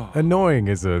central. Oh. Annoying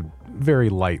is a very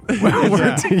light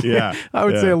word to use. Yeah. I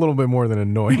would say a little bit more than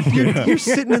annoying. You're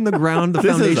sitting in the ground, the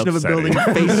This is foundation of a building,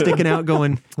 face sticking out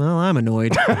going, well, I'm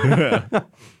annoyed.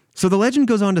 So the legend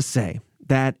goes on to say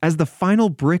that as the final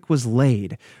brick was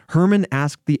laid, Herman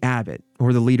asked the abbot,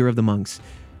 or the leader of the monks,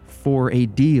 for a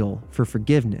deal for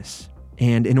forgiveness.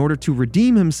 And in order to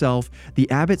redeem himself, the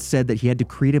abbot said that he had to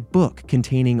create a book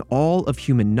containing all of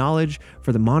human knowledge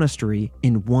for the monastery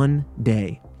in one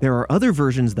day. There are other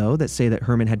versions, though, that say that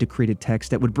Herman had to create a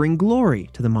text that would bring glory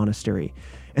to the monastery.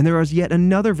 And there is yet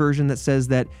another version that says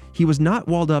that he was not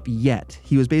walled up yet.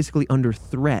 He was basically under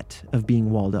threat of being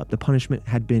walled up. The punishment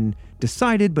had been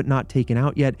decided but not taken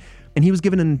out yet, and he was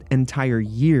given an entire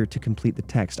year to complete the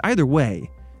text. Either way,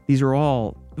 these are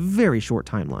all very short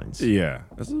timelines. Yeah.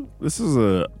 This is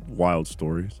a wild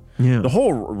stories. Yeah. The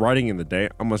whole writing in the day,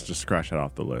 I must just scratch that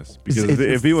off the list. Because It's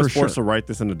if he was for forced sure. to write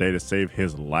this in a day to save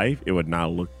his life, it would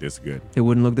not look this good. It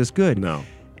wouldn't look this good. No.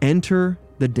 Enter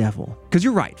the devil. Because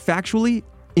you're right, factually,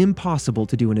 impossible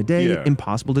to do in a day,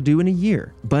 impossible to do in a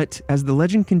year. But as the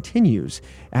legend continues,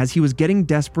 as he was getting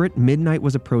desperate, midnight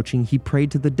was approaching, he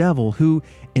prayed to the devil who,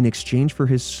 in exchange for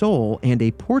his soul and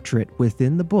a portrait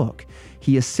within the book,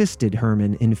 he assisted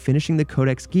Herman in finishing the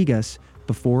Codex Gigas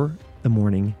before the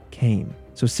morning came.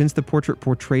 So since the portrait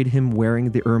portrayed him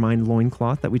wearing the ermine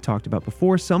loincloth that we talked about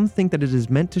before, some think that it is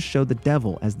meant to show the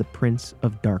devil as the prince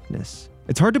of darkness.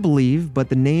 It's hard to believe, but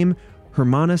the name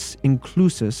Hermanus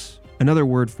Inclusus, another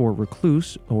word for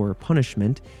recluse or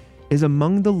punishment, is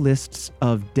among the lists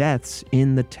of deaths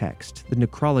in the text, the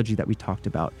necrology that we talked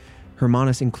about.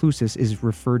 Hermanus Inclusus is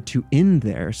referred to in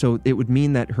there, so it would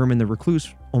mean that Herman the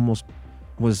Recluse almost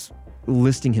was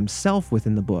listing himself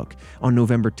within the book on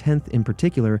November 10th in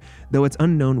particular, though it's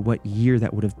unknown what year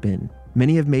that would have been.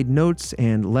 Many have made notes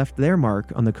and left their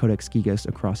mark on the Codex Gigas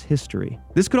across history.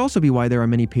 This could also be why there are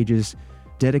many pages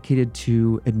dedicated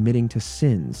to admitting to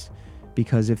sins,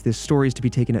 because if this story is to be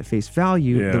taken at face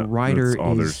value, the writer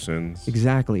all their is sins.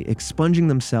 exactly expunging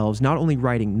themselves, not only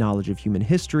writing knowledge of human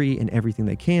history and everything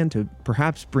they can to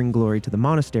perhaps bring glory to the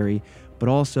monastery, but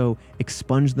also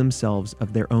expunge themselves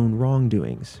of their own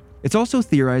wrongdoings. It's also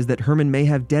theorized that Herman may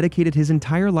have dedicated his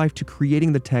entire life to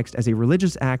creating the text as a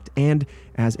religious act and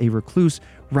as a recluse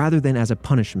rather than as a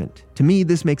punishment. To me,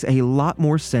 this makes a lot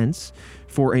more sense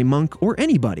for a monk or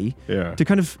anybody to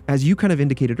kind of, as you kind of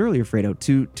indicated earlier, Fredo,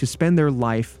 to spend their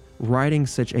life writing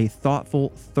such a thoughtful,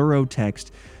 thorough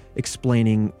text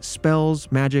explaining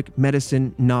spells, magic,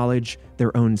 medicine, knowledge,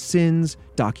 their own sins,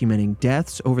 documenting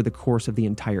deaths over the course of the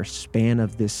entire span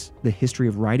of the history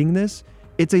of writing this.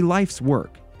 It's a life's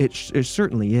work. It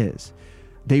certainly is.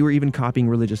 They were even copying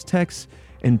religious texts,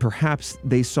 and perhaps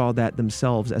they saw that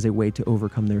themselves as a way to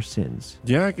overcome their sins.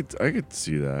 Yeah, I could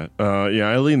see that.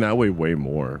 I lean that way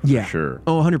more, for sure.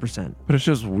 Oh, 100%. But it's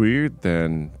just weird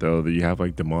then, though, that you have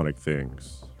like demonic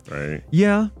things, right?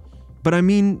 Yeah, but I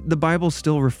mean, the Bible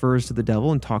still refers to the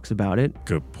devil and talks about it.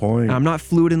 Good point. I'm not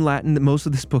fluent in Latin. Most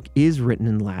of this book is written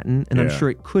in Latin, and I'm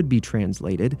sure it could be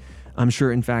translated. I'm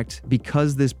sure, in fact,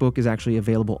 because this book is actually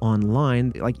available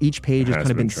online, like each page has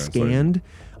kind of been scanned,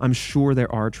 I'm sure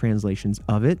there are translations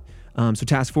of it. So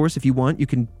Task Force, if you want, you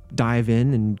can dive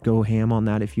in and go ham on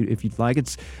that if you'd like.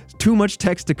 It's too much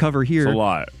text to cover here. It's a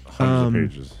lot.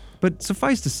 Hundreds of pages. But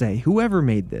suffice to say, whoever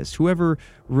made this, whoever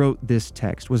wrote this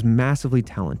text was massively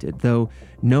talented, though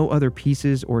no other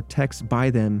pieces or texts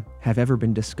by them have ever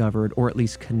been discovered or at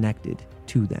least connected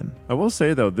to them. I will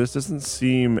say, though, this doesn't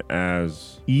seem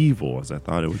as evil as I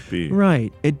thought it would be.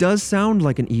 Right. It does sound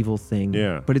like an evil thing,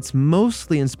 Yeah. but it's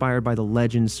mostly inspired by the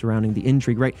legends surrounding the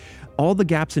intrigue, right? All the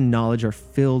gaps in knowledge are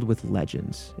filled with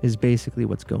legends, is basically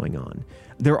what's going on.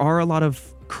 There are a lot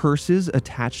of curses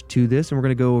attached to this, and we're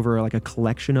going to go over like a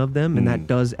collection of them, and that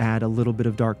does add a little bit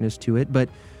of darkness to it. But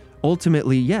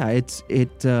ultimately, yeah,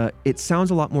 it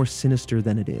sounds a lot more sinister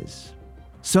than it is.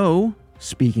 So,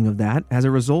 speaking of that, as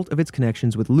a result of its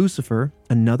connections with Lucifer,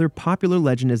 another popular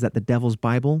legend is that the Devil's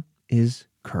Bible is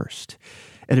cursed.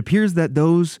 It appears that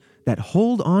those that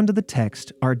hold on to the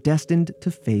text are destined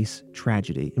to face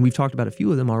tragedy. And we've talked about a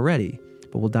few of them already,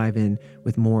 but we'll dive in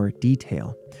with more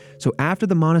detail. So after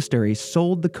the monastery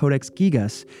sold the Codex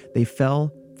Gigas, they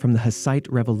fell from the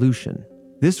Hussite Revolution.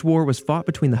 This war was fought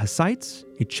between the Hussites,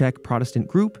 a Czech Protestant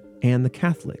group, and the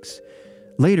Catholics.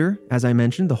 Later, as I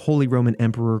mentioned, the Holy Roman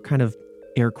Emperor kind of,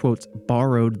 air quotes,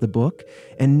 borrowed the book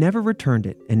and never returned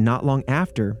it, and not long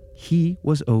after, he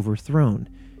was overthrown.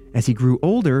 As he grew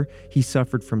older, he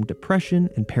suffered from depression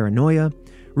and paranoia.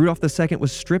 Rudolf II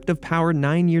was stripped of power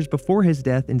 9 years before his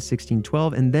death in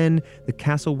 1612, and then the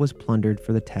castle was plundered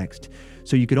for the text.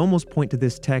 So you could almost point to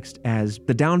this text as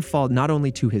the downfall not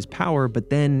only to his power, but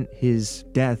then his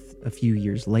death a few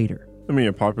years later. I mean,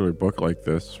 a popular book like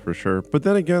this, for sure. But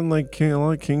then again, like, a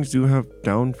lot of kings do have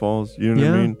downfalls, you know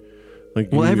what I mean? Like,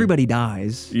 well, everybody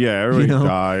dies. Yeah, everybody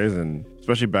dies, and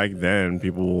especially back then,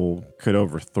 people could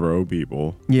overthrow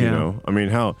people. Yeah. You know? I mean,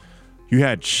 how you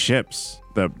had ships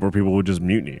where people would just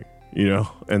mutiny, you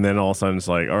know? And then all of a sudden it's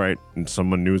like, all right, and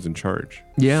someone new is in charge.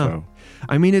 Yeah. So.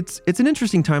 I mean, it's an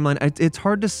interesting timeline. It's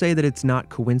hard to say that it's not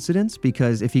coincidence,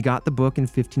 because if he got the book in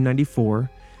 1594,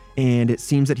 and it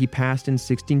seems that he passed in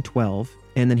 1612,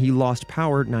 and then he lost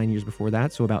power 9 years before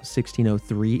that, so about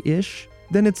 1603-ish,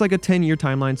 then it's like a 10-year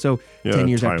timeline. So 10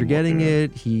 years after getting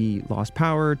it, he lost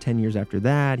power. 10 years after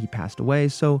that, he passed away.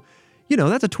 So,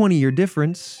 that's a 20-year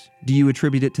difference. Do you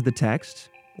attribute it to the text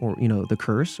or, the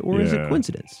curse, or is it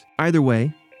coincidence? Either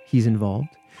way, he's involved.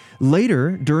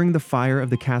 Later, during the fire of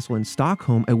the castle in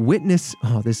Stockholm, a witness,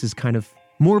 this is kind of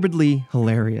morbidly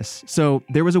hilarious. So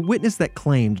there was a witness that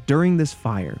claimed during this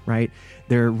fire, right?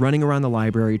 They're running around the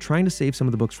library trying to save some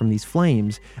of the books from these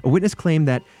flames. A witness claimed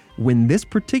that when this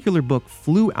particular book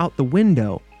flew out the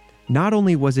window, not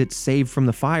only was it saved from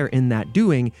the fire in that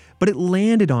doing, but it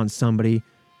landed on somebody,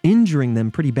 injuring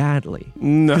them pretty badly.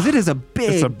 No, because it is a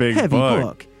big heavy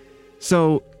book.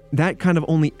 So that kind of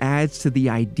only adds to the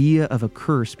idea of a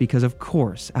curse, because of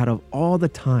course, out of all the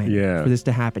time for this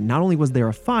to happen, not only was there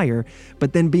a fire,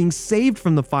 but then being saved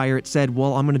from the fire, it said,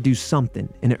 well, I'm going to do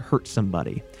something, and it hurt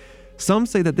somebody. Some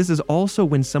say that this is also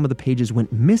when some of the pages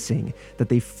went missing, that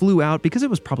they flew out because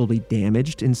it was probably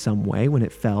damaged in some way when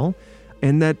it fell,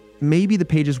 and that maybe the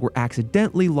pages were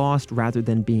accidentally lost rather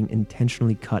than being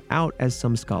intentionally cut out, as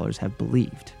some scholars have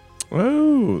believed.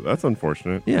 Oh, that's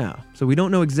unfortunate. Yeah, so we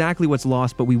don't know exactly what's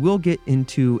lost, but we will get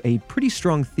into a pretty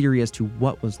strong theory as to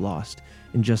what was lost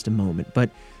in just a moment.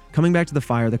 But coming back to the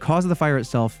fire, the cause of the fire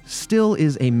itself still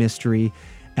is a mystery,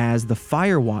 as the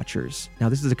fire watchers, now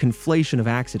this is a conflation of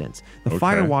accidents, the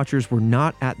fire watchers were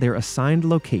not at their assigned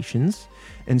locations,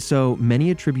 and so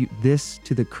many attribute this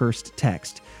to the cursed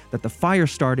text, that the fire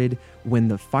started when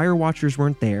the fire watchers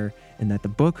weren't there, and that the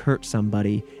book hurt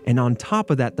somebody, and on top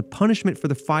of that, the punishment for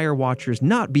the fire watchers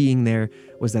not being there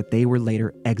was that they were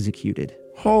later executed.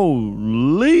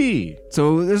 Holy.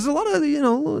 So there's a lot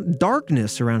of,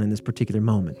 darkness surrounding this particular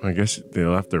moment. I guess they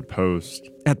left their post.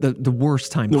 At the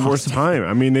worst time The possible. worst time.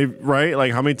 I mean, right?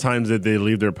 Like, how many times did they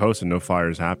leave their post and no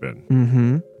fires happen?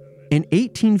 Mm-hmm. In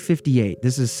 1858,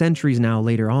 this is centuries now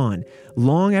later on,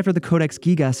 long after the Codex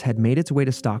Gigas had made its way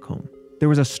to Stockholm, there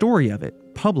was a story of it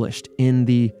published in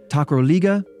the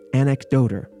Takroliga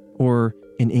Anekdoter, or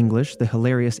in English, the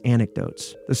Hilarious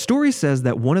Anecdotes. The story says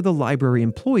that one of the library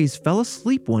employees fell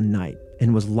asleep one night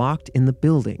and was locked in the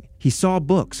building. He saw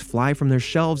books fly from their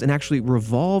shelves and actually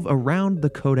revolve around the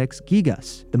Codex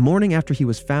Gigas. The morning after he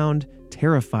was found,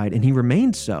 terrified, and he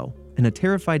remained so, in a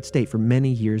terrified state for many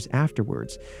years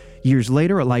afterwards. Years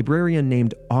later, a librarian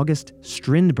named August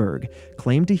Strindberg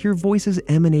claimed to hear voices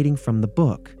emanating from the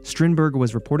book. Strindberg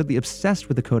was reportedly obsessed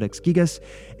with the Codex Gigas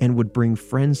and would bring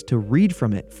friends to read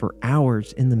from it for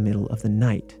hours in the middle of the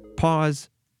night. Pause.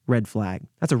 Red flag.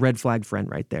 That's a red flag friend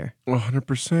right there.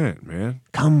 100%, man.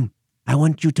 Come, I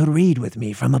want you to read with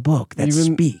me from a book that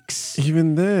speaks.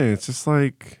 Even then, it's just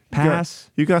like... Pass.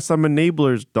 You got some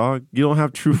enablers, dog. You don't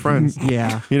have true friends.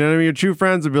 Yeah. You know what I mean? Your true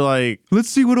friends would be like... Let's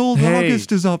see what old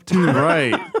August is up to.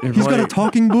 Right. He's got a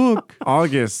talking book.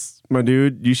 August, my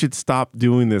dude, you should stop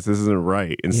doing this. This isn't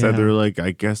right. Instead, Yeah. they're like,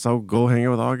 I guess I'll go hang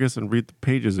out with August and read the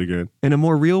pages again. In a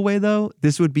more real way, though,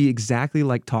 this would be exactly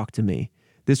like Talk to Me.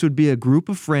 This would be a group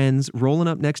of friends rolling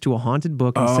up next to a haunted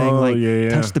book and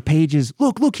saying, touch the pages.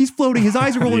 Look, he's floating. His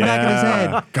eyes are rolling back in his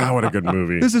head. God, what a good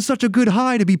movie. This is such a good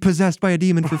high to be possessed by a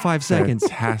demon for 5 seconds.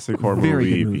 Fantastic horror Very movie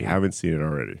good if movie. you haven't seen it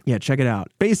already. Yeah, check it out.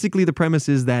 Basically, the premise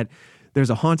is that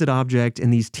there's a haunted object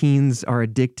and these teens are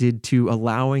addicted to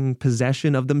allowing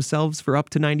possession of themselves for up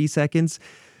to 90 seconds.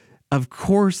 Of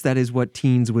course, that is what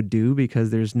teens would do because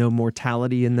there's no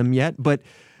mortality in them yet. But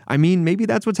I mean, maybe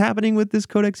that's what's happening with this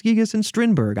Codex Gigas and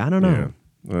Strindberg. I don't know.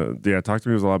 Talk to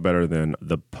Me was a lot better than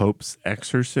The Pope's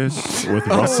Exorcist with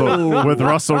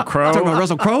Russell Crowe. Talking about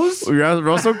Russell Crowe's? Yeah,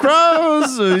 Russell Crowe.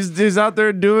 He's out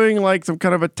there doing like some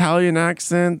kind of Italian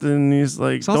accent, and he's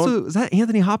like, It's also, is that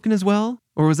Anthony Hopkins as well?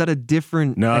 Or was that a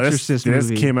different Exorcist movie?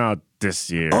 This came out this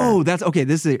year. Oh, that's okay.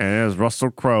 This is And it was Russell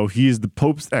Crowe. He's the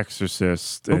Pope's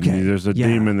exorcist, and there's a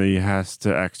demon that he has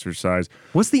to exorcise.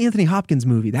 What's the Anthony Hopkins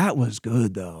movie? That was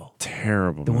good though.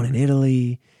 Terrible. The one in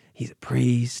Italy. He's a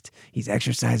priest. He's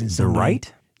exercising somebody. The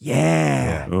Rite?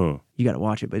 Yeah. Oh. You got to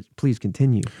watch it, but please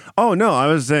continue. Oh, no, I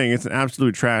was saying it's an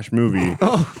absolute trash movie.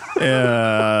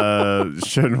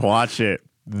 Shouldn't watch it.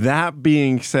 That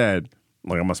being said,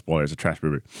 like, I'm going to spoil it. It's a trash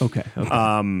movie. Okay.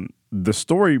 The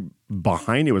story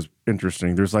behind it was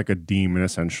interesting. There's like a demon,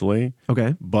 essentially.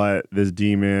 Okay. But this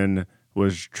demon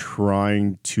was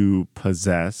trying to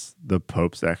possess the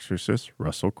Pope's exorcist,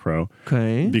 Russell Crowe.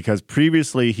 Okay. Because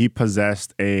previously he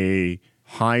possessed a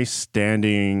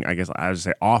high-standing, I guess I would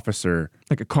say, officer.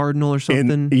 Like a cardinal or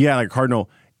something? Like a cardinal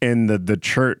in the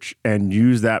church, and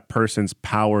used that person's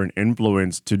power and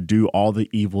influence to do all the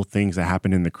evil things that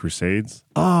happened in the Crusades.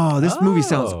 Oh, this movie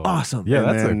sounds awesome. Yeah, And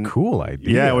that's then- a cool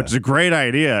idea. Yeah, which is a great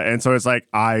idea. And so it's like,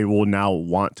 I will now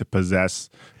want to possess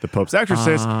the Pope's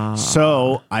exorcist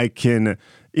so I can, Do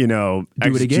it again.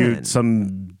 execute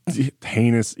some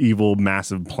heinous, evil,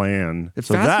 massive plan. It's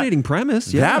So fascinating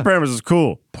premise. Yeah. That premise is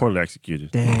cool. Poorly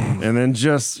executed. Dang. And then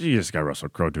you just got Russell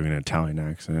Crowe doing an Italian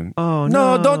accent. Oh,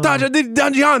 No, no. don't touch it,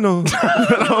 Dangiano.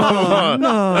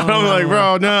 No. And I'm like,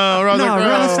 bro, no, Russell Not Crowe.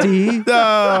 Rusty. No.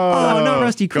 Oh, not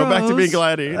Rusty Go back to Crowe's. being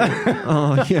Gladiator.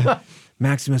 Oh, yeah.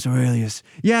 Maximus Aurelius.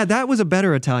 Yeah, that was a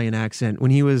better Italian accent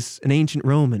when he was an ancient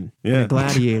Roman, Yeah. a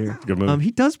gladiator. Good movie.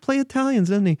 He does play Italians,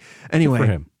 doesn't he? Anyway. for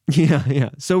him. Yeah.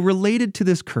 So related to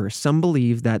this curse, some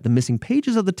believe that the missing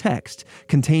pages of the text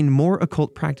contain more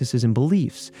occult practices and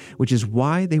beliefs, which is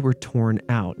why they were torn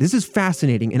out. This is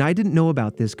fascinating, and I didn't know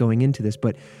about this going into this,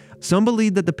 but some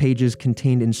believe that the pages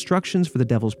contained instructions for the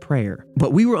Devil's Prayer.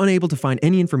 But we were unable to find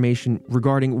any information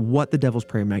regarding what the Devil's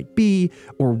Prayer might be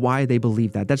or why they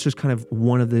believe that. That's just kind of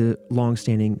one of the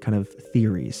long-standing kind of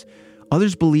theories.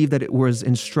 Others believe that it was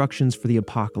instructions for the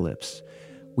apocalypse.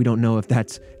 We don't know if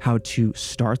that's how to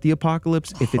start the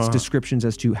apocalypse, if it's descriptions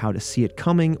as to how to see it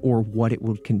coming or what it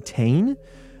will contain,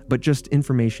 but just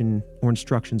information or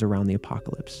instructions around the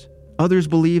apocalypse. Others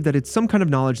believe that it's some kind of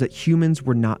knowledge that humans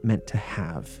were not meant to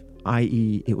have,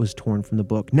 i.e., it was torn from the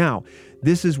book. Now,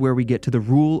 this is where we get to the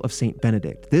rule of St.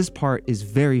 Benedict. This part is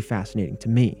very fascinating to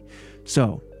me.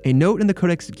 So, a note in the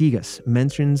Codex Gigas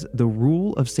mentions the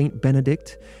rule of St.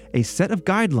 Benedict, a set of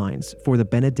guidelines for the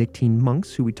Benedictine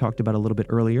monks, who we talked about a little bit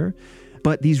earlier,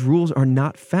 but these rules are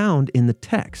not found in the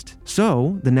text.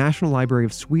 So, the National Library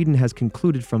of Sweden has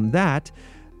concluded from that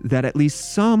that at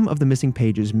least some of the missing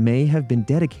pages may have been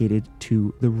dedicated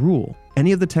to the rule.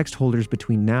 Any of the text holders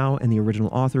between now and the original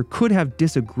author could have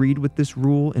disagreed with this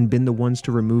rule and been the ones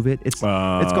to remove it. It's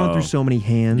gone through so many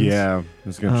hands. Yeah,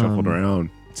 it's getting shuffled around.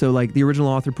 So like the original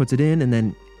author puts it in, and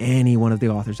then any one of the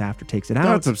authors after takes it out.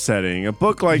 That's upsetting. A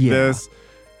book like this,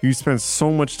 you spend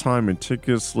so much time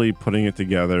meticulously putting it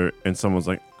together, and someone's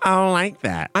like, I don't like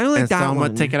that. I don't like that so I'm one.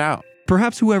 going to take it out.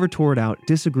 Perhaps whoever tore it out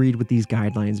disagreed with these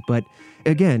guidelines, but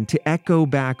again, to echo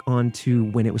back onto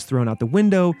when it was thrown out the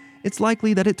window, it's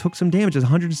likely that it took some damage. It's a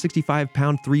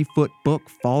 165-pound, 3-foot book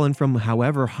falling from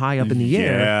however high up in the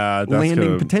air,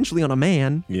 landing potentially on a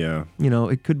man. Yeah. You know,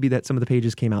 it could be that some of the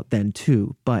pages came out then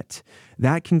too, but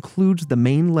that concludes the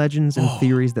main legends and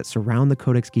theories that surround the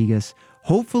Codex Gigas.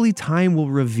 Hopefully time will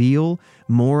reveal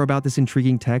more about this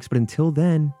intriguing text, but until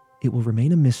then, it will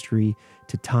remain a mystery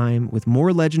to time, with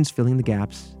more legends filling the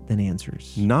gaps than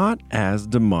answers. Not as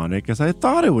demonic as I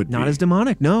thought it would be. Not as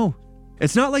demonic, no.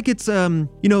 It's not like it's,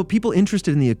 people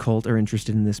interested in the occult are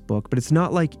interested in this book, but it's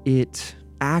not like it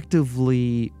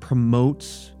actively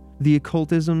promotes the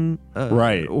occultism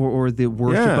right. or the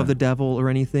worship of the devil or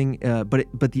anything.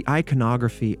 But the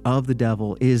iconography of the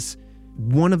devil is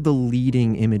one of the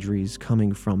leading imageries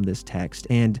coming from this text,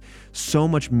 and so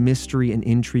much mystery and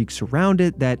intrigue surround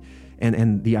it that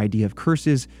and the idea of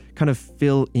curses kind of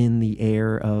fill in the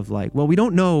air of like, well, we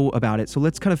don't know about it, so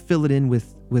let's kind of fill it in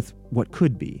with what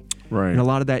could be. Right. And a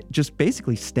lot of that just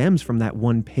basically stems from that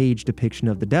one-page depiction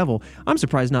of the devil. I'm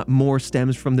surprised not more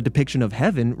stems from the depiction of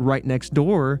heaven right next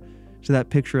door to that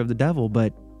picture of the devil,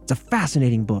 but it's a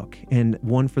fascinating book, and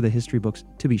one for the history books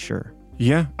to be sure.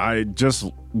 Yeah, I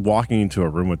just walking into a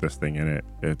room with this thing in it,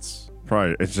 it's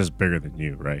just bigger than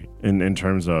you, right? In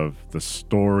terms of the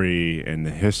story and the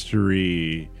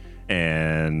history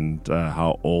and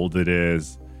how old it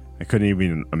is, I couldn't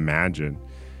even imagine.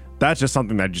 That's just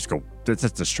something that that's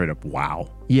just a straight up wow.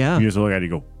 Yeah. You just look at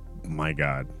it and go, my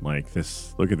God, like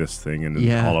this, look at this thing and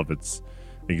all of its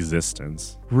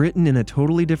existence. Written in a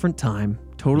totally different time,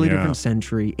 totally different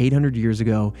century, 800 years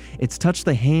ago. It's touched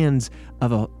the hands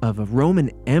of a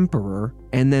Roman emperor,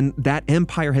 and then that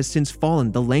empire has since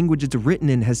fallen. The language it's written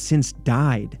in has since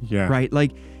died. Yeah. Right?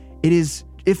 Like, it is,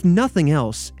 if nothing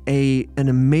else, an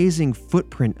amazing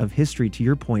footprint of history, to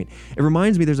your point. It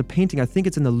reminds me, there's a painting, I think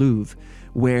it's in the Louvre,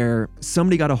 where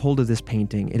somebody got a hold of this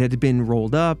painting. It had been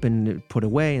rolled up and put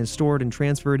away and stored and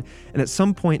transferred. And at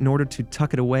some point, in order to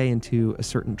tuck it away into a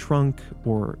certain trunk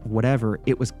or whatever,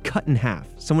 it was cut in half.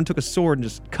 Someone took a sword and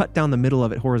just cut down the middle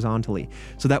of it horizontally.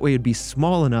 So that way it'd be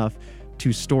small enough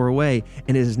to store away.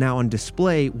 And it is now on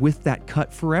display with that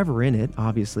cut forever in it,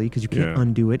 obviously, because you can't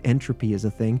undo it. Entropy is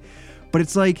a thing. But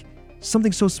it's like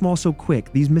something so small, so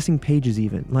quick. These missing pages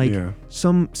even. Like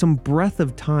some breath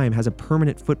of time has a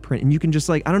permanent footprint. And you can just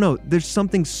like, I don't know, there's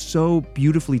something so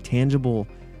beautifully tangible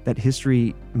that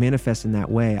history manifests in that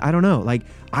way. I don't know. Like,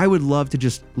 I would love to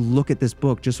just look at this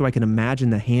book just so I can imagine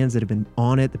the hands that have been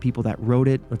on it, the people that wrote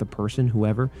it, or the person,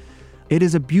 whoever. It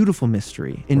is a beautiful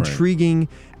mystery, intriguing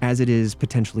as it is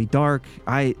potentially dark.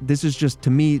 This is just,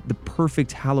 to me, the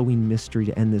perfect Halloween mystery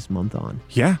to end this month on.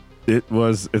 Yeah.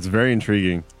 It's very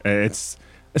intriguing. It's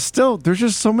still, there's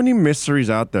just so many mysteries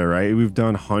out there, right? We've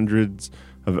done hundreds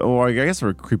of, I guess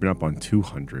we're creeping up on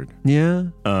 200. Yeah.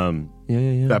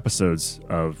 Episodes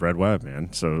of Red Web,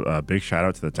 man. So big shout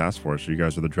out to the task force. You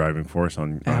guys are the driving force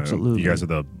on. Absolutely. You guys are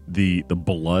the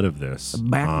blood of this. The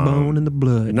backbone and the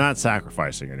blood. Not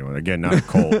sacrificing anyone. Again, not a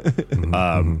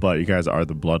cult. But you guys are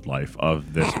the blood life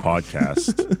of this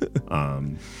podcast.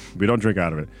 We don't drink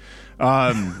out of it.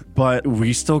 But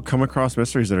we still come across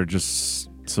mysteries that are just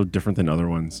so different than other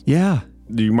ones. Yeah.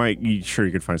 You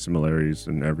could find similarities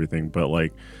and everything, but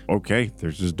like, okay,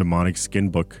 there's this demonic skin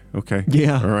book. Okay.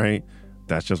 Yeah. All right.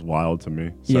 That's just wild to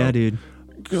me. So, yeah, dude.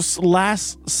 Just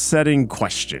last setting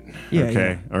question. Yeah.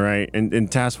 Okay. Yeah. All right.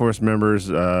 And task force members,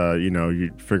 you're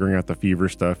figuring out the fever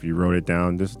stuff. You wrote it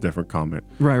down. This is a different comment.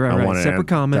 Right. Separate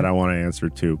comment that I want to answer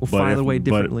too. We'll file away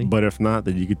differently. But if not,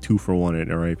 then you get 2 for 1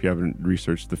 it. All right. If you haven't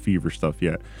researched the fever stuff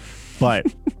yet, but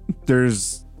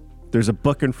there's a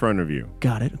book in front of you.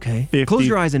 Got it. Okay. Close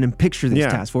your eyes and picture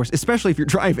this task force, especially if you're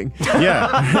driving.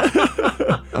 Yeah.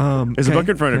 There's a book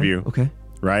in front of you. Okay.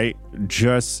 Right?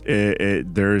 Just,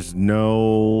 there's no,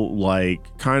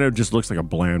 like, kind of just looks like a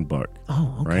bland book.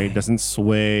 Oh, okay. Right? It doesn't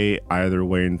sway either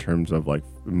way in terms of, like,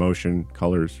 emotion,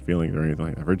 colors, feelings, or anything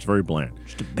like that. It's very bland.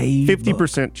 Just a beige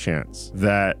 50% book. chance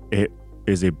that it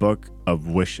is a book of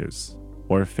wishes,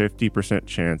 or 50%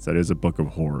 chance that it is a book of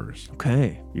horrors.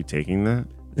 Okay. You taking that?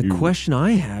 The question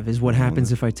I have is what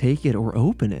happens if I take it or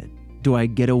open it? Do I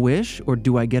get a wish or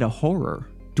do I get a horror?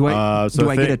 Do I So do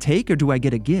I the get a thing- take or do I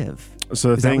get a give? So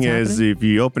the Is that thing what's is, happening? if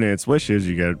you open it, it's wishes,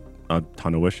 you get a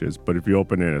ton of wishes. But if you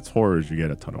open it, it's horrors, you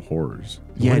get a ton of horrors.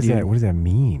 Yeah, dude. What does that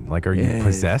mean? Like, are Yeah, you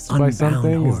possessed by unbound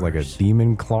something? Is like a horrors.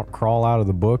 demon crawl out of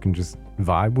the book and just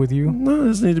vibe with you? No, it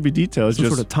doesn't need to be detailed. It's Some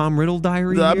just sort of Tom Riddle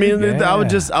diary. I here? mean, I would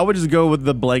Yeah. just go with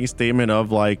the blanket statement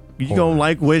of like you Horror. don't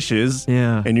like wishes,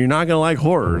 Yeah. and you're not gonna like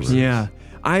horrors. Yeah.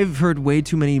 I've heard way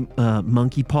too many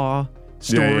monkey paw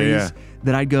stories yeah.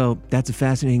 that I'd go, that's a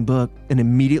fascinating book, and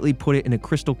immediately put it in a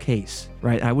crystal case,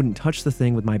 right? I wouldn't touch the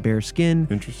thing with my bare skin.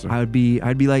 Interesting. I'd be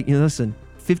like, listen,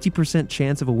 50%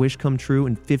 chance of a wish come true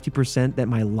and 50% that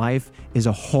my life is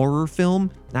a horror film.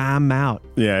 Nah, I'm out.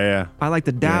 Yeah. I like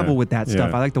to dabble Yeah. with that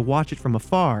stuff. Yeah. I like to watch it from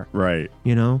afar, Right.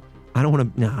 you know? I don't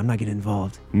want to, I'm not getting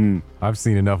involved. I've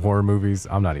seen enough horror movies.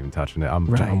 I'm not even touching it. I'm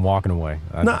Right. walking away.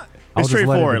 Not. I'll It's just let it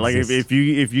straightforward. Like exist.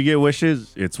 if you get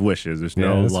wishes, it's wishes. There's Yeah,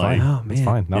 no that's like. fine. Oh, That's man.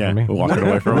 fine. Not Yeah, for me. walking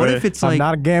away from What it. if it's I'm like,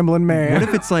 not a gambling man. what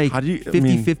if it's like How do you- I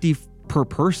mean- 50-50 per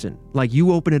person? Like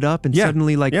you open it up and Yeah.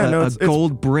 suddenly like Yeah, no, a it's-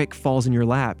 gold brick falls in your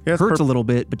lap. Yeah, it's Hurts per- a little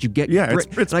bit, but you get Yeah, brick.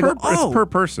 it's And I per, go, oh. it's per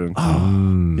person.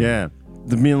 Mm. Yeah.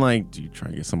 The being like, do you try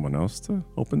and get someone else to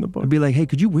open the book? I'd be like, hey,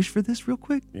 could you wish for this real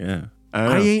quick? Yeah.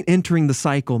 I ain't entering the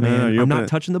cycle, No, man. you I'm open not it-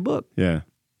 touching the book. Yeah.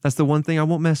 That's the one thing I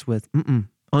won't mess with.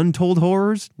 Untold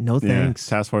horrors? No Yeah. thanks.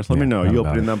 Task Force, let me Yeah, know. not You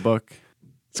about open it. that book.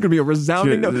 It's gonna be a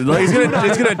resounding no. Like,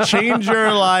 it's gonna change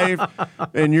your life,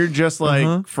 and you're just like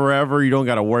Uh-huh. forever. You don't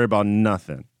got to worry about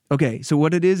nothing. Okay, so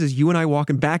what it is you and I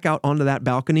walking back out onto that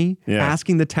balcony, Yeah.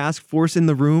 asking the task force in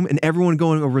the room, and everyone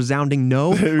going a resounding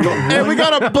no. Hey, we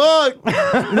got a book.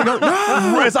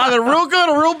 It's either real good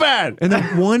or real bad. And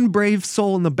then one brave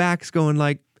soul in the back's going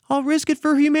like, I'll risk it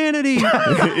for humanity.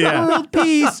 Yeah. World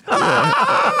peace.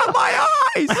 Ah,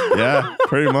 my eyes. Yeah,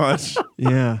 pretty much.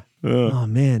 Yeah. Oh,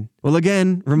 man. Well,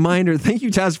 again, reminder, thank you,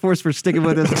 Task Force, for sticking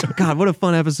with us. God, what a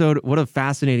fun episode. What a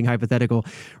fascinating hypothetical.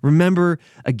 Remember,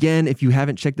 again, if you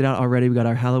haven't checked it out already, we got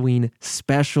our Halloween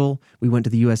special. We went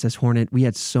to the USS Hornet. We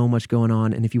had so much going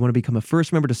on. And if you want to become a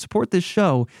first member to support this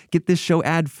show, get this show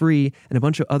ad-free and a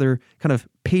bunch of other kind of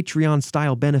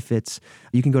Patreon-style benefits,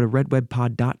 you can go to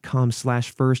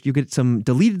redwebpod.com/first. You get some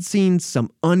deleted scenes, some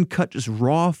uncut, just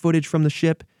raw footage from the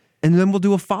ship, and then we'll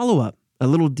do a follow-up. A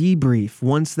little debrief.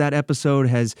 Once that episode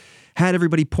has had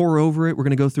everybody pour over it, we're going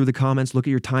to go through the comments, look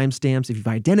at your timestamps. If you've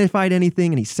identified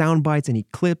anything, any sound bites, any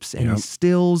clips, any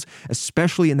stills,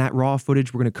 especially in that raw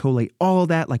footage, we're going to collate all of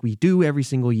that like we do every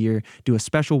single year, do a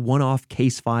special one-off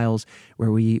case files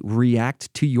where we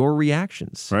react to your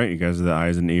reactions. Right, you guys are the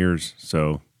eyes and ears,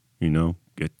 so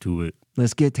get to it.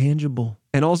 Let's get tangible.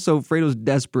 And also, Fredo's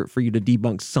desperate for you to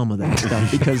debunk some of that stuff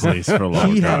because Please, for the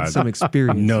love he of had God. some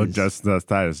experiences. No,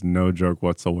 that is no joke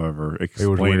whatsoever.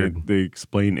 was weird. They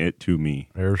explain it to me.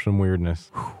 There's some weirdness.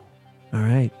 All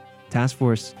right. Task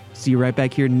Force, see you right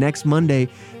back here next Monday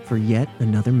for yet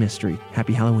another mystery.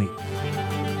 Happy Halloween.